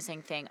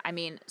amazing thing, I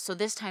mean, so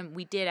this time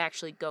we did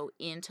actually go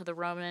into the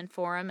Roman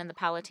Forum and the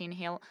Palatine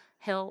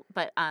Hill,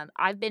 but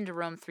I've been to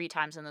Rome 3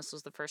 times, and this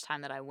was the first time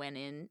that I went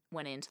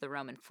into the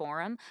Roman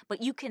Forum.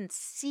 But you can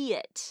see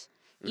it,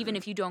 even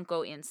if you don't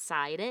go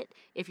inside it,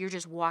 if you're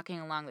just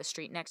walking along the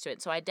street next to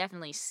it. So I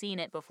definitely seen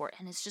it before,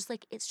 and it's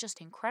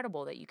just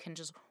incredible that you can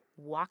just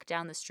walk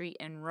down the street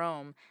in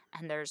Rome,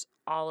 and there's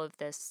all of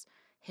this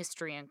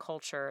history and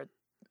culture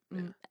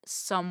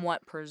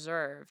somewhat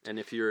preserved. And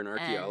if you're an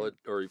archaeologist,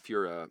 or if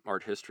you're a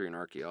art history and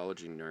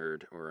archaeology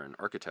nerd, or an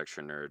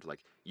architecture nerd,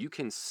 like, you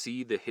can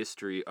see the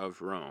history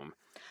of Rome.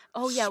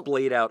 Oh, yeah.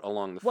 Splayed out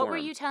along the What Forum. were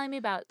you telling me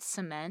about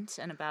cement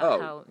and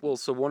about how? Well,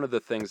 so one of the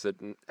things that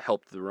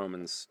helped the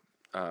Romans,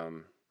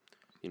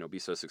 be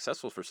so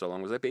successful for so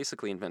long was they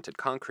basically invented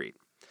concrete.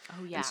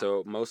 Oh, yeah. And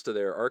so most of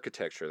their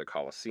architecture, the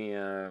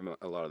Colosseum,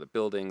 a lot of the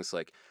buildings,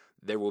 like,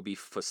 there will be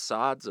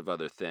facades of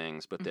other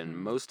things, but then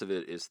most of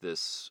it is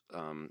this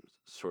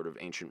sort of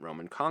ancient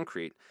Roman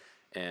concrete.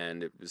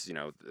 And it was,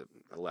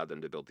 allowed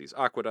them to build these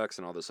aqueducts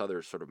and all this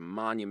other sort of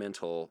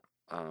monumental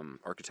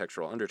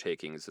architectural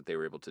undertakings that they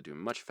were able to do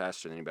much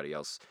faster than anybody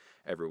else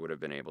ever would have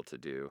been able to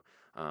do.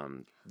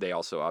 They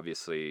also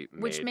obviously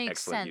Which made makes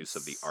excellent use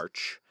of the sense.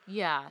 arch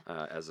Yeah,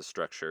 as a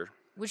structure.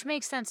 which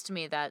makes sense to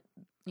me that,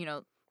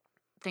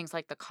 things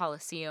like the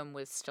Colosseum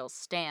would still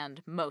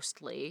stand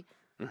mostly.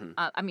 Mhm.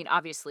 I mean,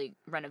 obviously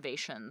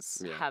renovations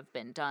Yeah. have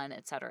been done,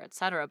 et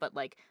cetera, but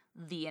like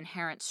the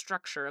inherent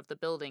structure of the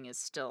building is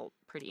still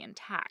pretty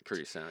intact.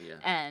 Pretty sound, yeah.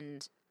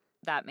 And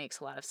that makes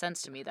a lot of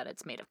sense to me that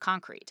it's made of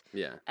concrete.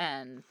 Yeah.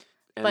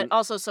 But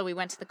also, so we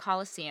went to the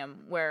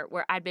Colosseum where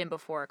I'd been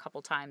before a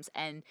couple times,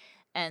 and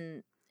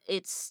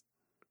it's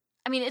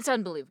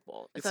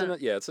unbelievable.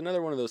 It's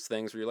another one of those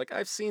things where you're like,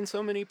 I've seen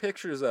so many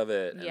pictures of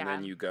it, and Yeah.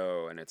 then you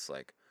go and it's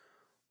like,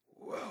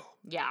 whoa.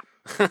 Yeah.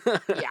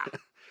 Yeah.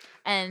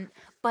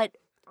 But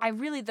I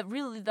really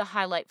the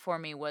highlight for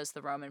me was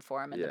the Roman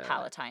Forum and the Yeah.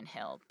 Palatine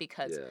Hill,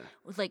 because Yeah.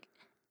 with like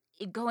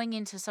going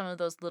into some of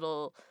those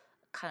little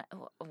kind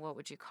of, what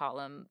would you call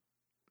them?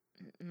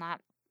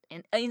 Not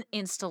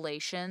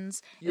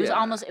installations. It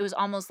was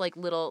almost like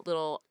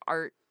little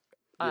art.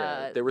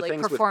 There were like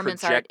things with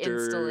performance art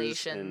projectors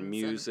installations and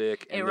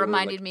music. It and they were,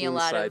 reminded like, me a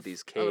lot inside of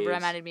these caves. It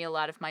reminded me a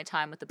lot of my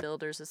time with the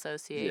Builders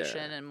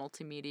Association and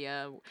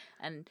multimedia,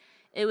 and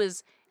it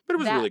was. But it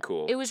was really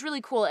cool. It was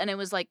really cool, and it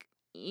was like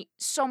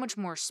so much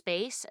more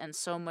space and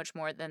so much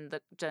more than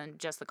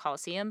just the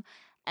Colosseum,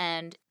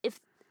 and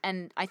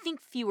I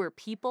think fewer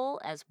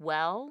people as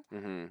well.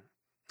 Mm-hmm.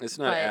 It's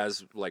not But-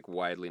 as like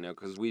widely known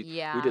because we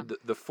Yeah. did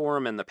the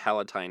Forum and the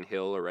Palatine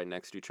Hill are right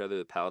next to each other.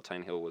 The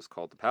Palatine Hill was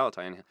called the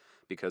Palatine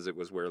because it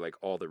was where like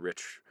all the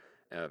rich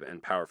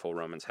and powerful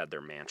Romans had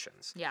their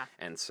mansions. Yeah.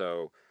 And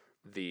so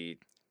the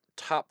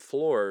top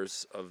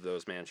floors of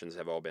those mansions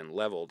have all been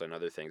leveled and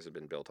other things have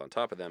been built on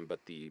top of them.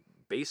 But the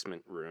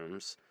basement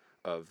rooms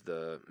of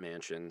the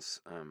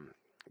mansions,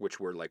 which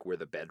were like where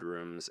the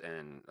bedrooms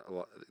and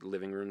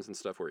living rooms and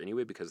stuff were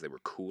anyway, because they were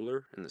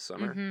cooler in the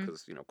summer,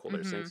 because,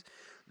 colder things,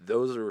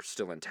 those are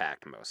still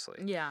intact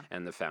mostly. Yeah.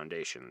 And the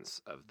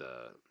foundations of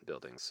the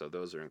buildings. So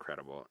those are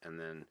incredible. And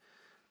then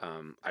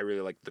I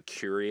really like the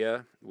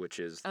Curia, which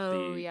is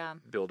the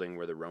building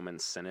where the Roman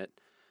Senate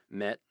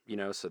met,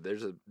 so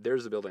there's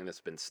a building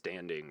that's been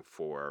standing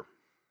for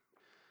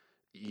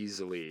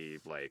easily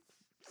like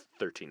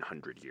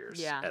 1,300 years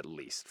Yeah. at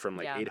least, from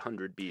like Yeah.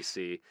 800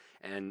 BC,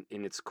 and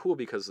it's cool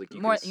because like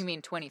More, you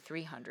mean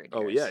 2,300 years?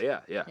 Oh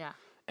yeah. Yeah.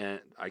 And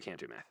I can't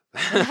do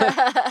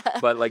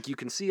math, but like you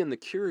can see in the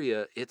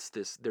Curia, it's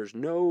this. There's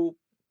no,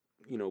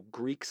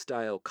 Greek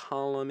style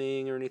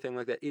columning or anything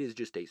like that. It is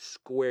just a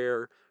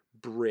square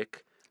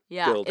brick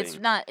Yeah, building.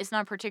 it's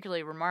not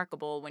particularly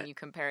remarkable when you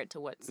compare it to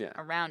what's Yeah.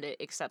 around it,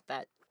 except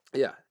that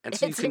Yeah, and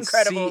so It's you can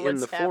incredible see in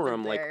the what's happened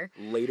forum, like there.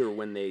 later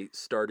when they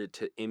started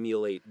to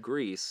emulate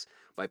Greece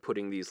by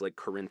putting these like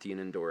Corinthian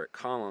and Doric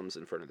columns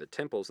in front of the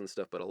temples and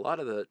stuff, but a lot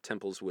of the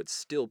temples would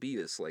still be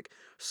this like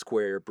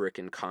square brick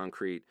and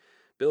concrete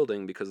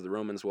building because the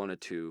Romans wanted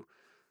to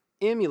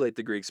emulate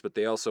the Greeks, but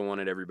they also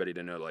wanted everybody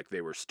to know like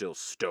they were still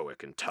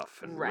stoic and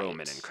tough and Right.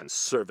 Roman and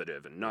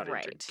conservative and not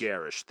Right. into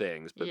garish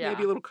things, but Yeah.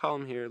 maybe a little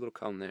column here, a little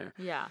column there.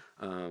 yeah,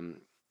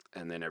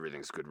 And then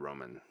everything's good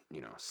Roman,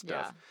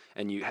 stuff. Yeah.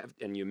 And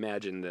you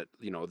imagine that,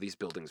 these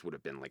buildings would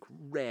have been like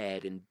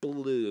red and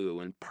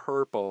blue and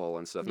purple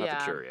and stuff. Not Yeah.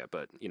 the Curia,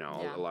 but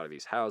Yeah. a lot of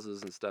these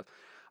houses and stuff.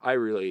 I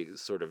really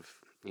sort of,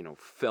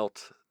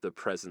 felt the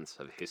presence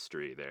of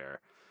history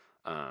there,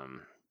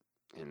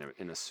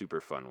 in a super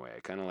fun way,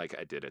 kind of like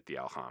I did at the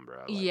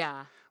Alhambra.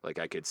 yeah, Like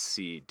I could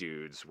see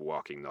dudes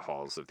walking the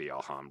halls of the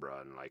Alhambra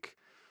and like,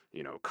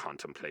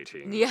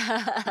 contemplating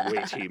yeah.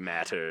 weighty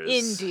matters.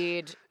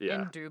 Indeed,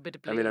 Yeah.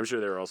 indubitably. I mean, I'm sure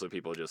there are also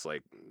people just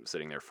like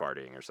sitting there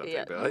farting or something.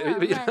 Yeah, But,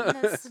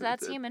 well,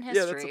 that's human Yeah,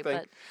 that's history, a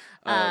thing.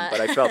 but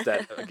But I felt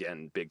that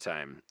again, big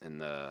time in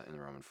the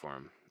Roman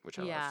Forum, which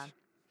I Yeah.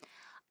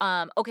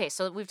 loved. Okay,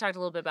 so we've talked a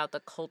little bit about the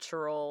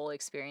cultural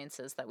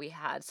experiences that we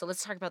had. So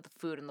let's talk about the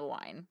food and the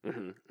wine.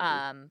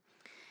 Mm-hmm.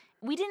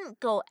 We didn't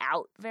go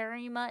out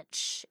very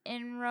much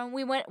in Rome.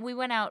 We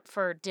went out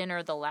for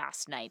dinner the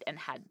last night and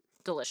had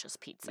delicious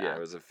pizza. Yeah, it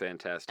was a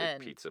fantastic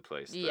And- pizza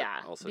place. That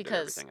Yeah, also did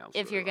because everything else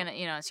if really you're well.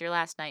 gonna, it's your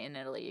last night in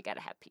Italy, you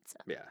gotta have pizza.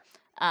 Yeah.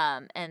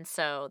 And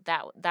so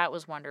that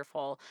was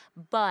wonderful.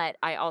 But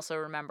I also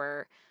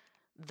remember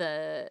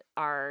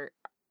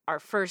our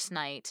first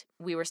night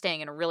we were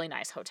staying in a really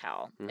nice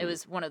hotel. It Mhm.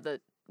 was one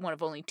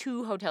of only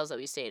 2 hotels that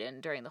we stayed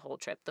in during the whole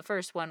trip. The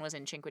first one was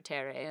in Cinque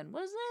Terre and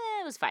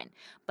it was fine,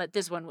 but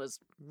this one was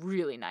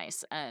really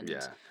nice, and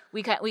Yeah.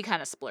 we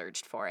kind of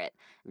splurged for it,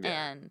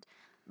 Yeah.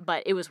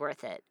 but it was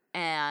worth it.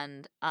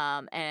 And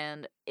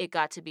it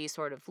got to be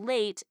sort of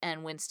late,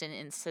 and Winston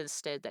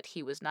insisted that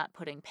he was not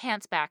putting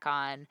pants back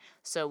on,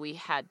 so we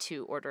had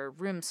to order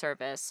room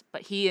service,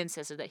 but he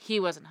insisted that he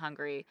wasn't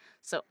hungry,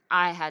 so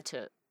I had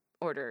to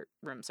order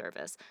room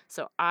service.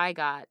 So I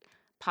got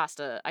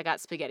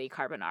spaghetti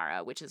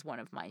carbonara, which is one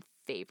of my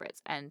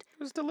favorites, and It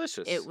was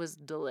delicious. it was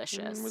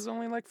delicious. It was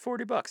only like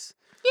 $40.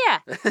 Yeah.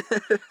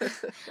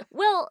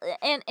 Well,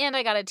 and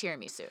I got a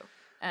tiramisu.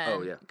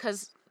 Oh, yeah.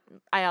 Because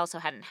I also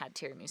hadn't had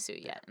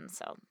tiramisu yet, and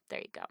so there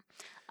you go.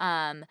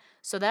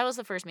 So that was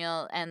the first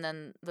meal, and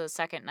then the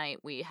second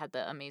night we had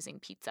the amazing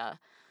pizza,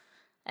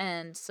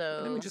 and so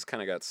And then we just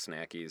kind of got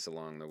snackies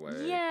along the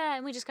way. yeah,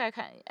 and we just got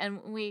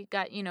and we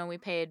got we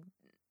paid.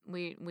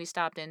 We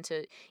stopped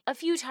into a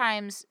few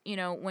times,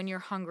 when you're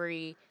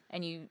hungry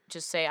and you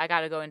just say, I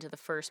got to go into the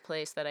first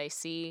place that I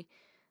see,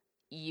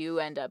 you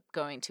end up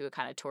going to a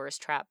kind of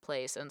tourist trap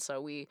place. And so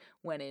we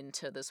went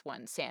into this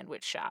one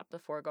sandwich shop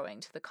before going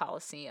to the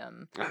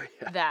Colosseum. Oh,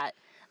 yeah.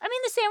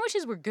 The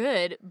sandwiches were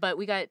good, but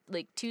we got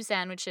like 2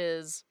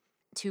 sandwiches,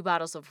 2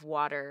 bottles of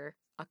water,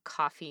 a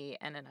coffee,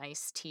 and an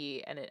iced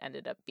tea. And it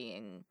ended up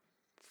being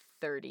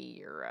 €30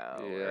 Yeah,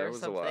 it or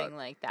was a lot. something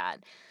like that.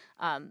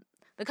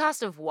 The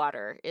cost of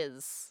water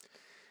is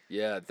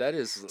Yeah, that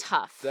is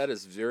tough. That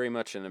is very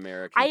much an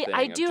American I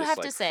thing. do of just, have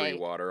to like, say- free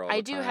water all I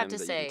the do time have to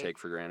that you say can take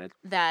for granted.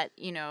 that,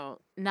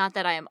 not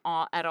that I am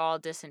at all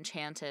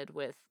disenchanted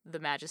with the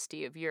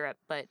majesty of Europe,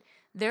 but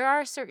there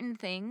are certain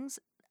things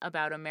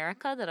about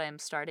America that I am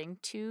starting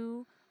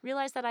to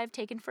realize that I've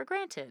taken for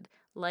granted.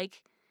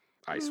 Like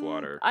Ice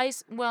water.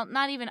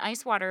 not even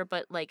ice water,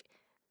 but like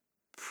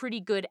pretty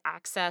good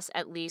access,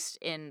 at least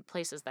in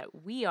places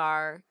that we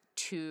are,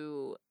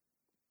 to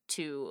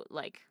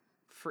like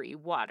free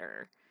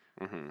water.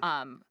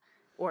 Mm-hmm.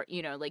 Or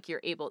like you're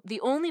able, the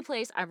only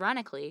place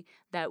ironically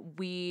that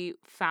we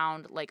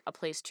found like a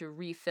place to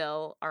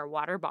refill our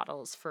water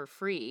bottles for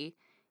free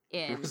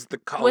in was the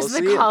was the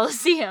Colosseum.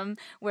 Colosseum,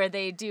 where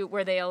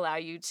they allow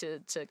you to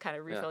kind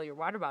of refill your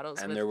water bottles.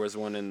 And with, there was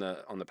one on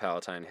the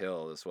Palatine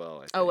Hill as well,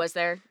 I think. oh, was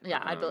there? Yeah,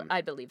 Um,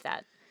 I believe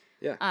that.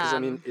 Yeah, because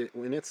Um,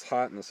 when it's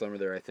hot in the summer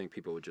there, I think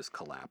people would just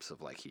collapse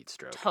of like heat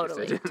stroke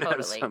Totally, if they didn't totally.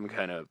 have some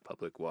kind of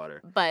public water.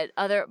 But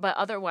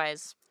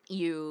otherwise,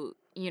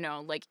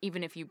 like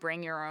even if you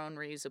bring your own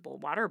reusable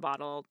water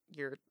bottle,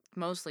 you're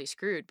mostly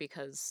screwed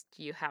because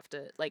you have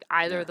to like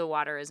either Yeah. the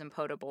water isn't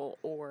potable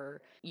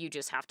or you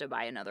just have to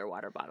buy another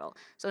water bottle.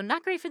 So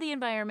not great for the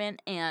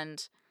environment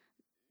and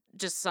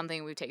just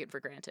something we've taken for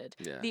granted.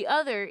 Yeah. The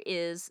other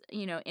is,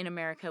 in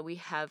America we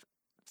have,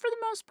 for the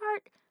most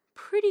part,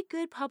 pretty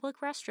good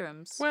public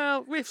restrooms.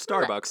 Well, we have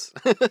Starbucks.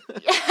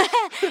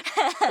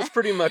 That's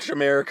pretty much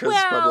America's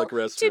public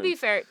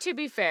restroom. To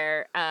be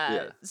fair,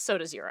 Yeah. so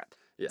does Europe.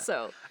 Yeah.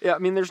 So Yeah, I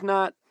mean, there's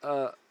not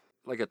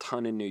like a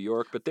ton in New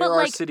York, but there but,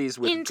 are like, cities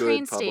with in good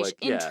train public.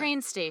 in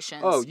train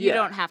stations, Oh, you yeah.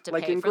 don't have to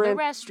Like pay in for Grand,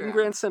 the restroom. In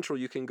Grand Central,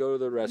 you can go to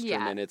the restroom,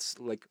 Yeah. and it's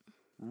like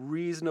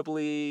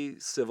reasonably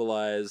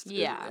civilized.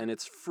 Yeah. And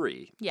it's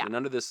free. Yeah.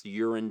 None of this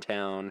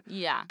Urinetown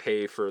Yeah.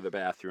 pay for the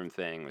bathroom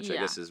thing, which I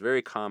Yeah. guess is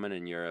very common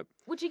in Europe.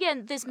 Which,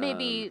 again, this may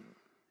be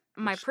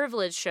my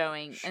privilege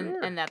showing,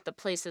 Sure. and that the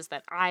places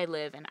that I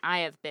live and I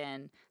have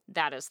been,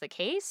 that is the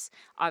case.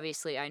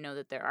 Obviously, I know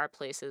that there are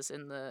places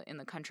in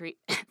the country,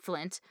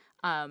 Flint,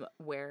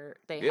 where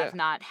they Yeah. have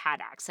not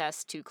had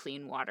access to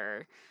clean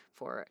water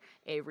for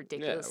a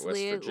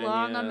ridiculously West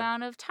long Virginia.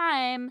 amount of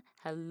time.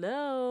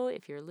 Hello,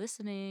 if you're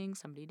listening,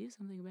 somebody do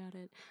something about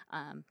it.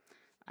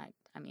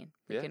 I mean,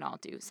 we Yeah. can all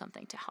do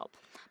something to help.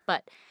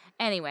 But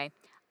anyway,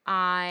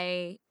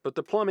 But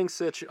the plumbing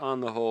sitch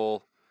on the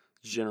whole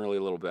is generally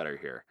a little better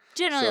here.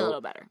 generally a So,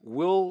 little better.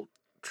 We'll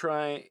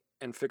try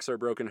and fix our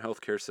broken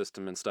healthcare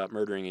system and stop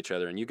murdering each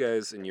other. And you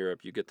guys in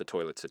Europe, you get the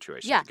toilet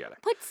situation Yeah, together.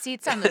 put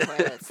seats on the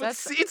toilets. Put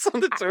seats on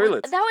the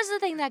toilets. That was the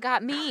thing that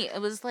got me.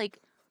 It was like,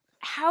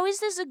 how is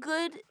this a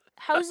good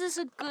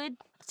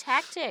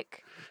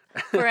tactic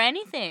for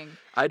anything?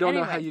 I don't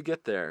know how Anyway. you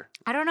get there.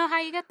 I don't know how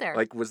you get there.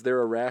 Like, was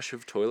there a rash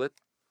of toilet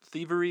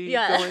thievery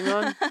Yeah. going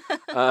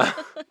on?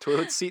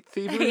 Toilet seat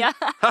thievery? Yeah.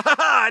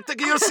 I took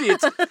your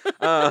seat.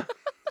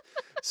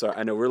 Sorry,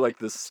 I know we're like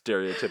the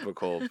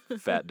stereotypical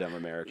fat dumb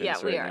Americans Yeah,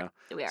 we right are. now.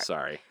 We are.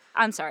 Sorry.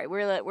 I'm sorry.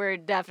 We're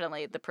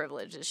definitely, the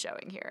privilege is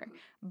showing here,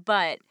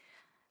 but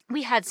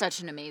we had such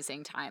an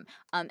amazing time.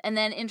 And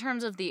then in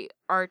terms of the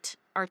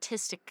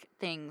artistic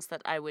things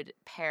that I would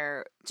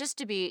pair, just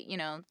to be,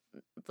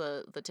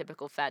 the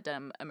typical fat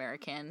dumb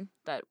American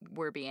that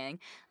we're being,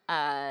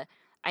 I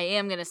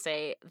am gonna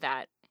say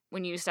that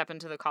when you step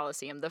into the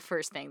Coliseum, the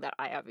first thing that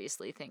I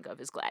obviously think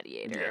of is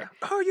Gladiator.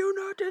 Yeah. Are you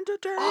not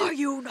entertained? Are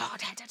you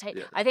not entertained?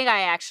 Yeah. I think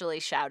I actually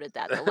shouted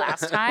that the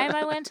last time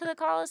I went to the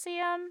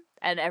Coliseum,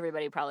 and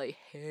everybody probably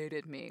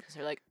hated me because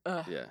they're like,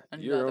 ugh, Yeah,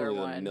 another you're only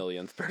one. the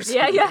millionth person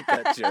Yeah, to yeah. make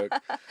that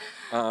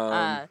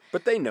joke.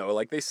 But they know,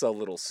 like, they sell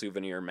little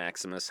souvenir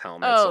Maximus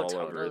helmets Oh, all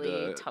over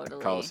the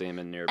totally. Coliseum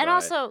and nearby. And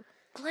also,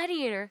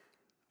 Gladiator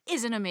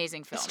is an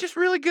amazing film. it's just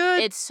really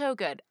good. It's so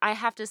good. I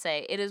have to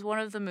say, it is one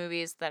of the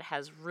movies that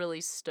has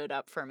really stood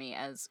up for me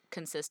as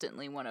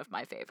consistently one of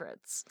my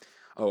favorites.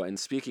 Oh, and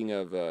speaking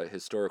of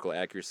historical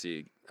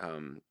accuracy,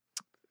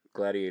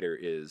 Gladiator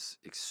is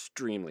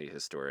extremely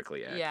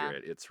historically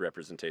accurate. Its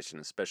representation,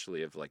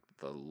 especially of like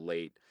the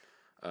late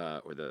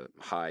or the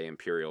high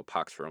imperial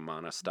Pax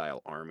Romana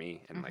style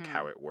army and like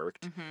how it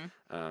worked,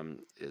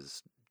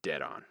 is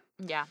dead on.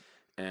 Yeah.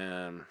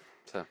 And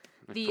so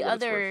The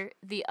other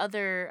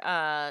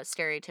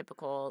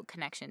stereotypical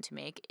connection to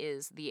make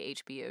is the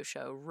HBO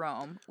show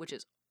Rome, which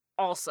is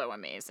also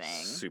amazing.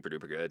 super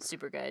duper good.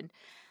 Super good.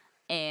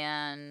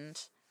 And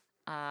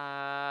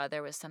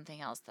there was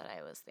something else that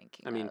I was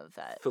thinking of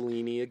that.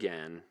 Fellini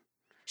again.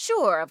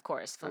 Sure, of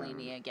course,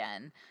 Fellini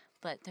again.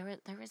 But there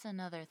was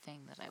another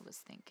thing that I was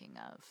thinking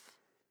of.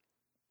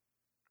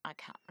 I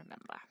can't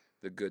remember.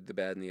 The Good, the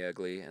Bad, and the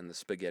Ugly, and the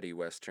Spaghetti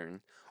Western.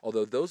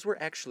 Although those were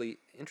actually,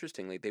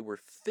 interestingly, they were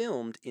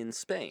filmed in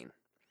Spain.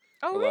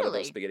 Oh, A lot of those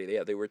really? spaghetti,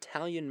 yeah, they were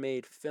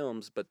Italian-made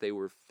films, but they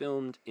were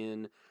filmed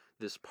in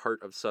this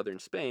part of southern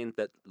Spain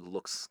that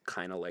looks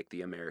kind of like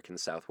the American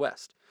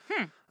Southwest.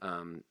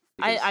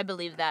 I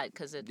believe that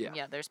because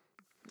Yeah. there's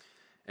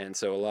And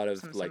so a lot of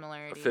some like A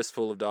similarities.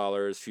 Fistful of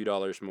Dollars, Few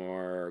Dollars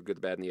More, Good,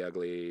 the Bad, and the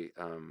Ugly.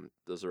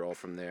 Those are all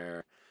from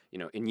there.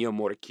 Ennio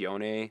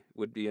Morricone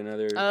would be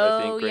another,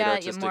 I think, great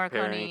artistic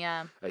pairing.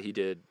 yeah. He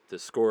did the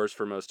scores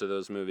for most of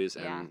those movies,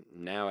 and Yeah.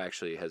 now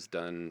actually has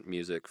done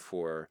music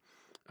for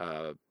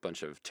a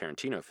bunch of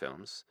Tarantino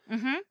films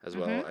as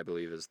well. I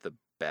believe as the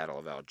Battle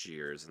of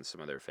Algiers and some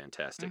other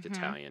fantastic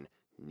Italian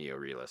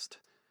neorealist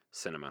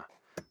cinema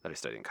that I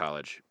studied in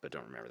college, but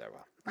don't remember that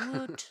well.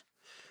 Woot.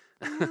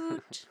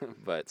 Woot.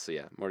 But so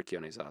yeah,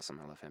 Morricone's awesome.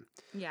 I love him.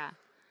 Yeah.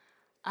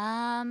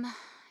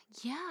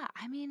 Yeah,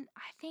 I mean,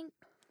 I think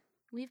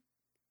we've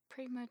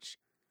pretty much.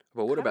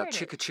 But what about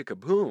Covered it. Chicka Chicka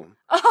Boom?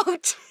 Oh,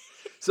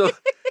 So,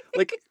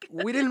 like,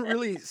 we didn't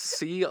really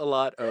see a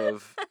lot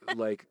of,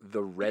 like,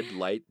 the red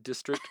light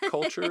district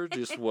culture.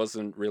 Just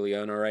wasn't really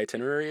on our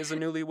itinerary as a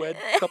newlywed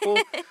couple.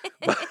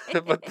 But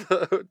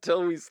the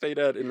hotel we stayed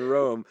at in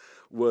Rome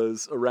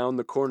was around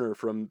the corner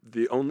from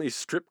the only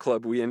strip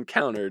club we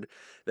encountered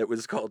that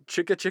was called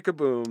Chicka Chicka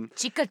Boom.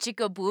 Chicka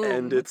Chicka Boom.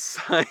 And its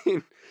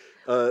sign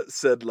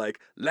said, like,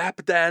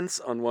 lap dance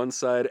on one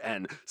side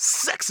and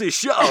sexy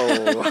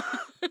show.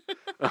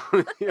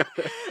 Yeah.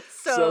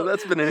 So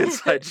that's been an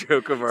inside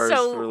joke of ours for a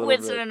So little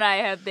Winston bit. and I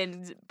have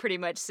been pretty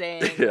much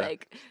saying, Yeah.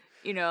 like,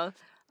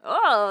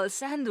 oh,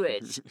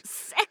 sandwich,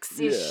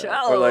 sexy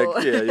show. Or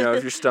like,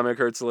 if your stomach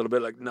hurts a little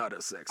bit, like, not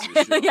a sexy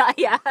show.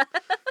 yeah.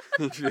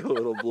 You feel a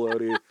little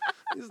bloaty.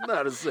 It's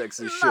not a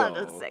sexy show. Not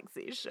a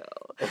sexy show.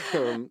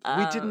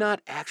 We did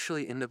not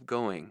actually end up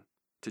going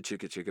to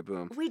Chicka Chicka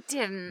Boom. We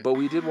didn't. But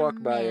we did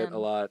walk by it man. a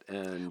lot,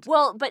 and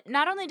Well, but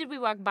not only did we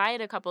walk by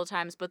it a couple of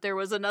times, but there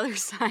was another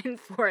sign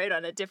for it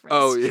on a different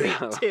street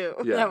too.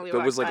 yeah, that we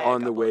that was walked like by a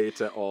on the couple- way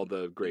to all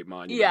the great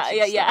monuments. Yeah.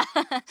 and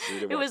stuff. So we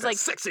did It walk was past like,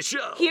 sexy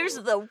show. Here's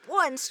the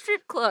one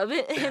strip club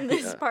in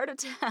this Yeah. part of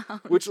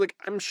town. Which, like,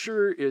 I'm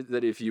sure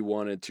that if you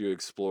wanted to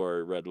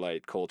explore red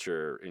light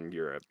culture in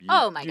Europe, you,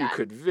 Oh my you God.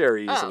 could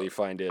very easily Oh,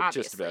 find it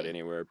just about obviously.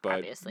 anywhere. But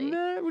Obviously.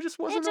 nah, it just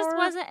wasn't. It just our-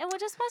 wasn't. It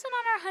just wasn't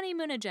on our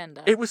honeymoon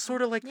agenda. It was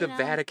sort of like You the know?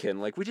 Vatican.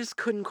 Like, we just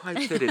couldn't quite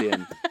fit it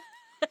in.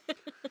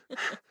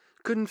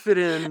 Couldn't fit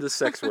in the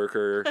sex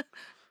workers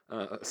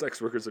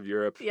of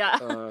Europe.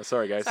 Yeah.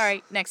 Sorry, guys.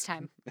 Sorry. Next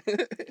time.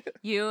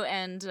 You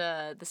and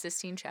the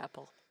Sistine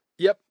Chapel.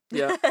 Yep.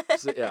 Yeah.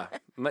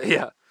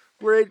 Yeah.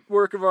 Great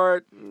work of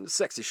art.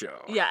 Sexy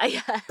show.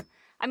 Yeah.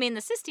 I mean,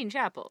 the Sistine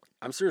Chapel.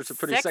 I'm sure it's a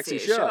pretty sexy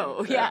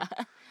show. Yeah.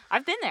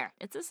 I've been there.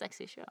 It's a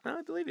sexy show.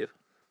 I believe you.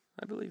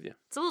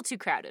 It's a little too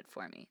crowded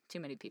for me. Too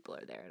many people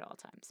are there at all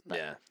times. But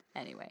Yeah.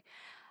 anyway.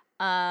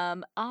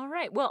 All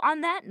right. Well,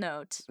 on that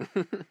note,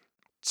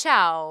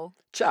 ciao.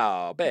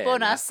 Ciao, bella.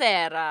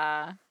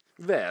 Buonasera.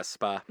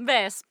 Vespa.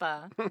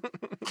 Vespa.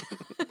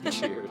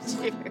 Cheers.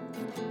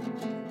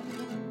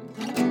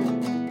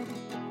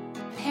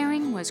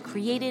 Pairing was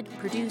created,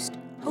 produced,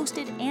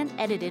 hosted, and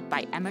edited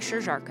by Emma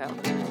Sherjarko,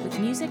 with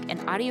music and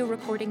audio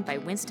recording by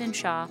Winston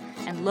Shaw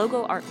and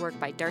logo artwork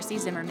by Darcy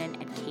Zimmerman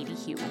and Katie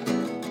Hewitt.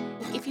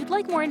 If you'd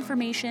like more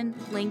information,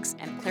 links,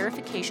 and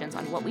clarifications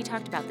on what we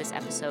talked about this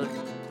episode,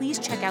 please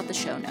check out the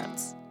show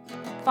notes.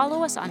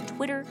 Follow us on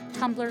Twitter,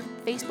 Tumblr,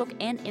 Facebook,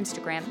 and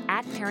Instagram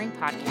 @Pairing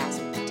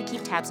Podcast to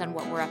keep tabs on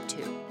what we're up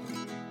to.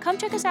 Come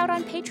check us out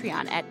on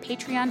Patreon at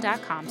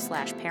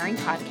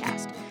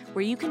patreon.com/pairingpodcast,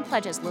 where you can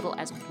pledge as little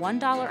as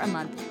 $1 a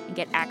month and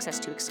get access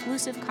to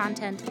exclusive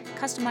content,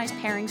 customized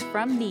pairings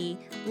from me,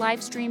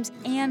 live streams,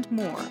 and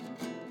more.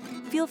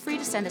 Feel free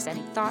to send us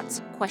any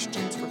thoughts,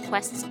 questions,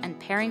 requests, and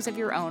pairings of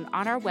your own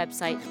on our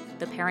website,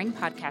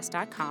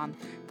 thepairingpodcast.com,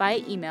 via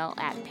email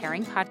at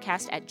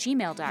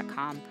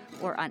pairingpodcast@gmail.com,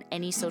 or on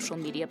any social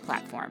media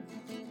platform.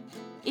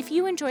 If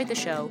you enjoyed the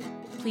show,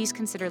 please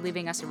consider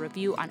leaving us a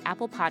review on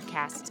Apple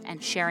Podcasts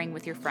and sharing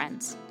with your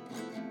friends.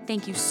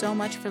 Thank you so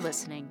much for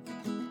listening.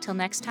 Till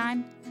next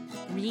time,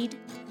 read,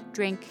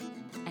 drink,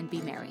 and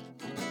be merry.